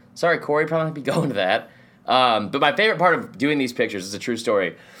 So, sorry, Corey, probably not be going to that. But my favorite part of doing these pictures is a true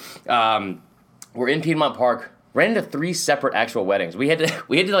story. We're in Piedmont Park, ran into 3 separate actual weddings. We had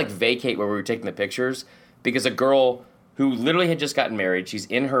to like vacate where we were taking the pictures because a girl who literally had just gotten married. She's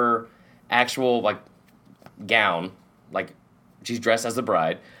in her actual like gown, like she's dressed as the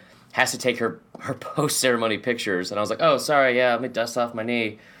bride, has to take her post-ceremony pictures. And I was like, oh, sorry, yeah, let me dust off my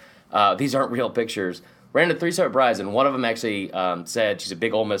knee. These aren't real pictures. Ran into 3 separate brides, and one of them actually said, she's a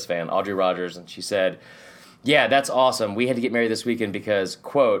big Ole Miss fan, Audrey Rogers, and she said, yeah, that's awesome. We had to get married this weekend because,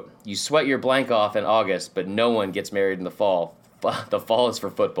 quote, you sweat your blank off in August, but no one gets married in the fall. The fall is for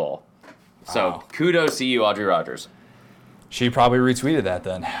football. So kudos to you, Audrey Rogers. She probably retweeted that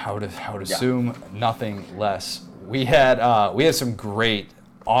then. I would assume nothing less. We had some great,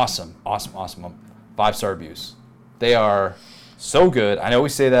 awesome 5-star reviews. They are so good. I know we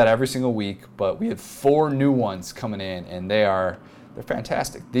say that every single week, but we had 4 new ones coming in, and they're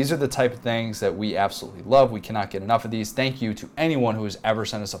fantastic. These are the type of things that we absolutely love. We cannot get enough of these. Thank you to anyone who has ever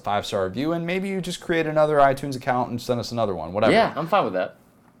sent us a 5-star review, and maybe you just create another iTunes account and send us another one, whatever. Yeah, I'm fine with that.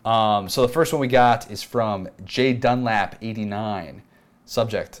 So the first one we got is from J Dunlap 89.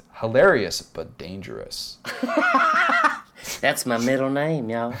 Subject: hilarious but dangerous. That's my middle name,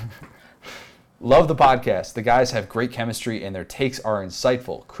 y'all. Love the podcast. The guys have great chemistry and their takes are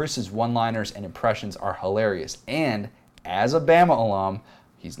insightful. Chris's one-liners and impressions are hilarious. And as a Bama alum,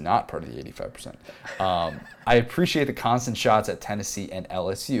 he's not part of the 85%. I appreciate the constant shots at Tennessee and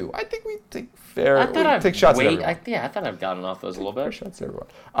LSU. I think we take shots at everyone. I thought I've gotten off those a little bit. Fair shots at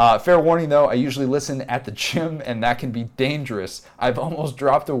everyone. Fair warning, though, I usually listen at the gym, and that can be dangerous. I've almost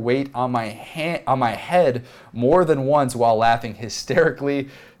dropped a weight on my head more than once while laughing hysterically.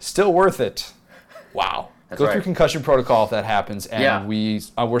 Still worth it. Wow. Go through concussion protocol if that happens, and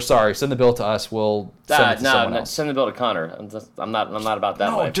we're sorry. Send the bill to us. We'll send it to someone else. Send the bill to Connor. I'm not about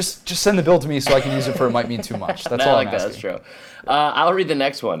that. No, just send the bill to me so I can use it for It Might Mean Too Much. That's all I'm asking. That's true. I'll read the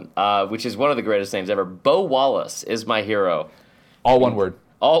next one, which is one of the greatest names ever. Bo Wallace is my hero. All one word.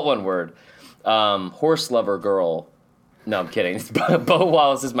 All one word. Horse lover girl. No, I'm kidding. Bo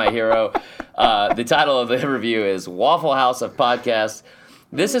Wallace is my hero. The title of the review is Waffle House of Podcasts.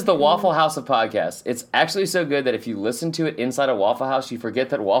 This is the Waffle House of podcasts. It's actually so good that if you listen to it inside a Waffle House, you forget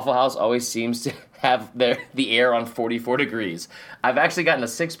that Waffle House always seems to have the air on 44 degrees. I've actually gotten a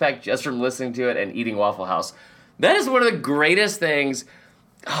 6-pack just from listening to it and eating Waffle House. That is one of the greatest things.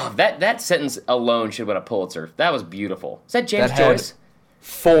 Oh, that sentence alone should win a Pulitzer. That was beautiful. Is that James Joyce?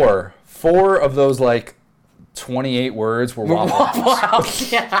 4 of those, 28 words were Waffle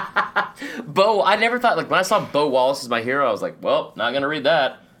House. Yeah. Bo, I never thought, when I saw Bo Wallace as my hero, I was like, well, not going to read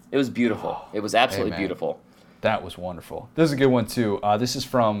that. It was beautiful. It was absolutely beautiful. That was wonderful. This is a good one, too. This is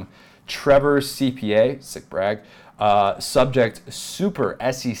from Trevor CPA, sick brag. Subject: Super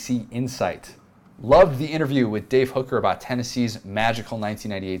SEC Insight. Loved the interview with Dave Hooker about Tennessee's magical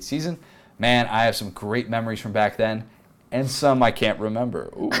 1998 season. Man, I have some great memories from back then, and some I can't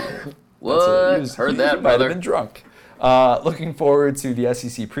remember. Ooh. What? Heard that, brother. Might have been drunk. Looking forward to the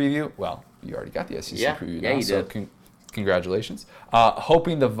SEC preview. Well, you already got the SEC preview now, you so did. Congratulations.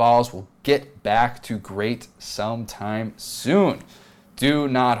 Hoping the Vols will get back to great sometime soon. Do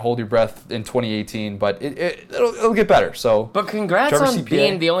not hold your breath in 2018, but it'll get better. But congrats on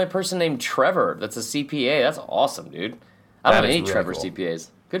being the only person named Trevor that's a CPA. That's awesome, dude. I don't have any really Trevor CPAs.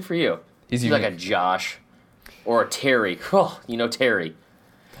 Good for you. He's like a Josh or a Terry. Oh, Terry.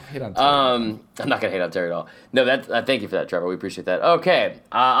 I'm not gonna hate on Terry at all. No, thank you for that, Trevor. We appreciate that. Okay,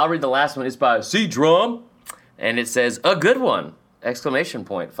 I'll read the last one. It's by C Drum, and it says a good one!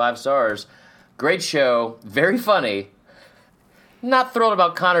 5 stars. Great show, very funny. Not thrilled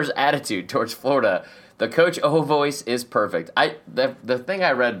about Connor's attitude towards Florida. The Coach O voice is perfect. The thing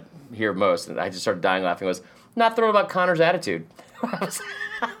I read here most, and I just started dying laughing, was not thrilled about Connor's attitude.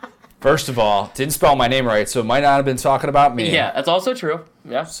 First of all, didn't spell my name right, so it might not have been talking about me. Yeah, that's also true.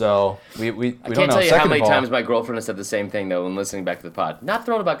 Yeah. So we don't know. I can't tell you how many times my girlfriend has said the same thing, though, when listening back to the pod. Not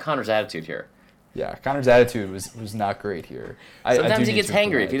thrilled about Connor's attitude here. Yeah, Connor's attitude was not great here. Sometimes he gets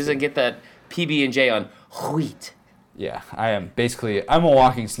hangry if he doesn't get that PB&J on wheat. Yeah, I'm a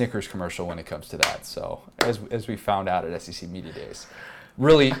walking Snickers commercial when it comes to that. So as we found out at SEC Media Days.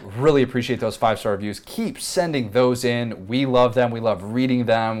 Really, really appreciate those 5-star reviews. Keep sending those in. We love them. We love reading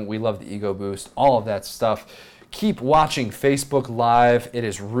them. We love the ego boost, all of that stuff. Keep watching Facebook Live. It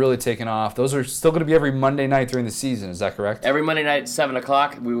is really taking off. Those are still going to be every Monday night during the season. Is that correct? Every Monday night at 7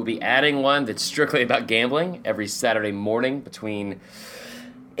 o'clock. We will be adding one that's strictly about gambling every Saturday morning between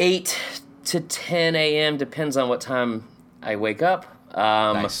 8 to 10 a.m. Depends on what time I wake up.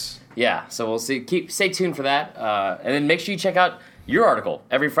 Nice. Yeah, so we'll see. Stay tuned for that. And then make sure you check out your article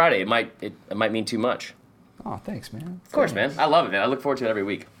every Friday. It might mean too much. Oh, thanks, man. Of course, man. I love it, man. I look forward to it every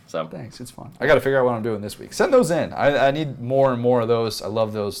week. So thanks, it's fun. I got to figure out what I'm doing this week. Send those in. I need more and more of those. I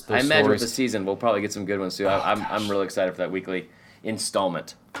love those I imagine with stories. the season, we'll probably get some good ones too. I'm really excited for that weekly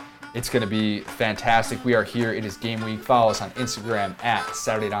installment. It's going to be fantastic. We are here. It is game week. Follow us on Instagram at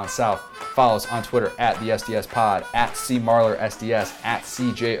Saturday Down South. Follow us on Twitter at the SDS Pod, at C Marler SDS, at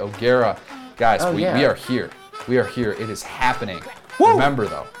CJ O'Gara. Guys, we are here. We are here. It is happening. Woo! Remember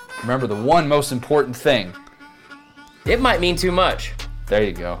the one most important thing. It might mean too much. There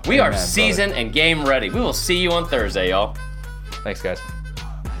you go. We are season and game ready. We will see you on Thursday, y'all. Thanks, guys.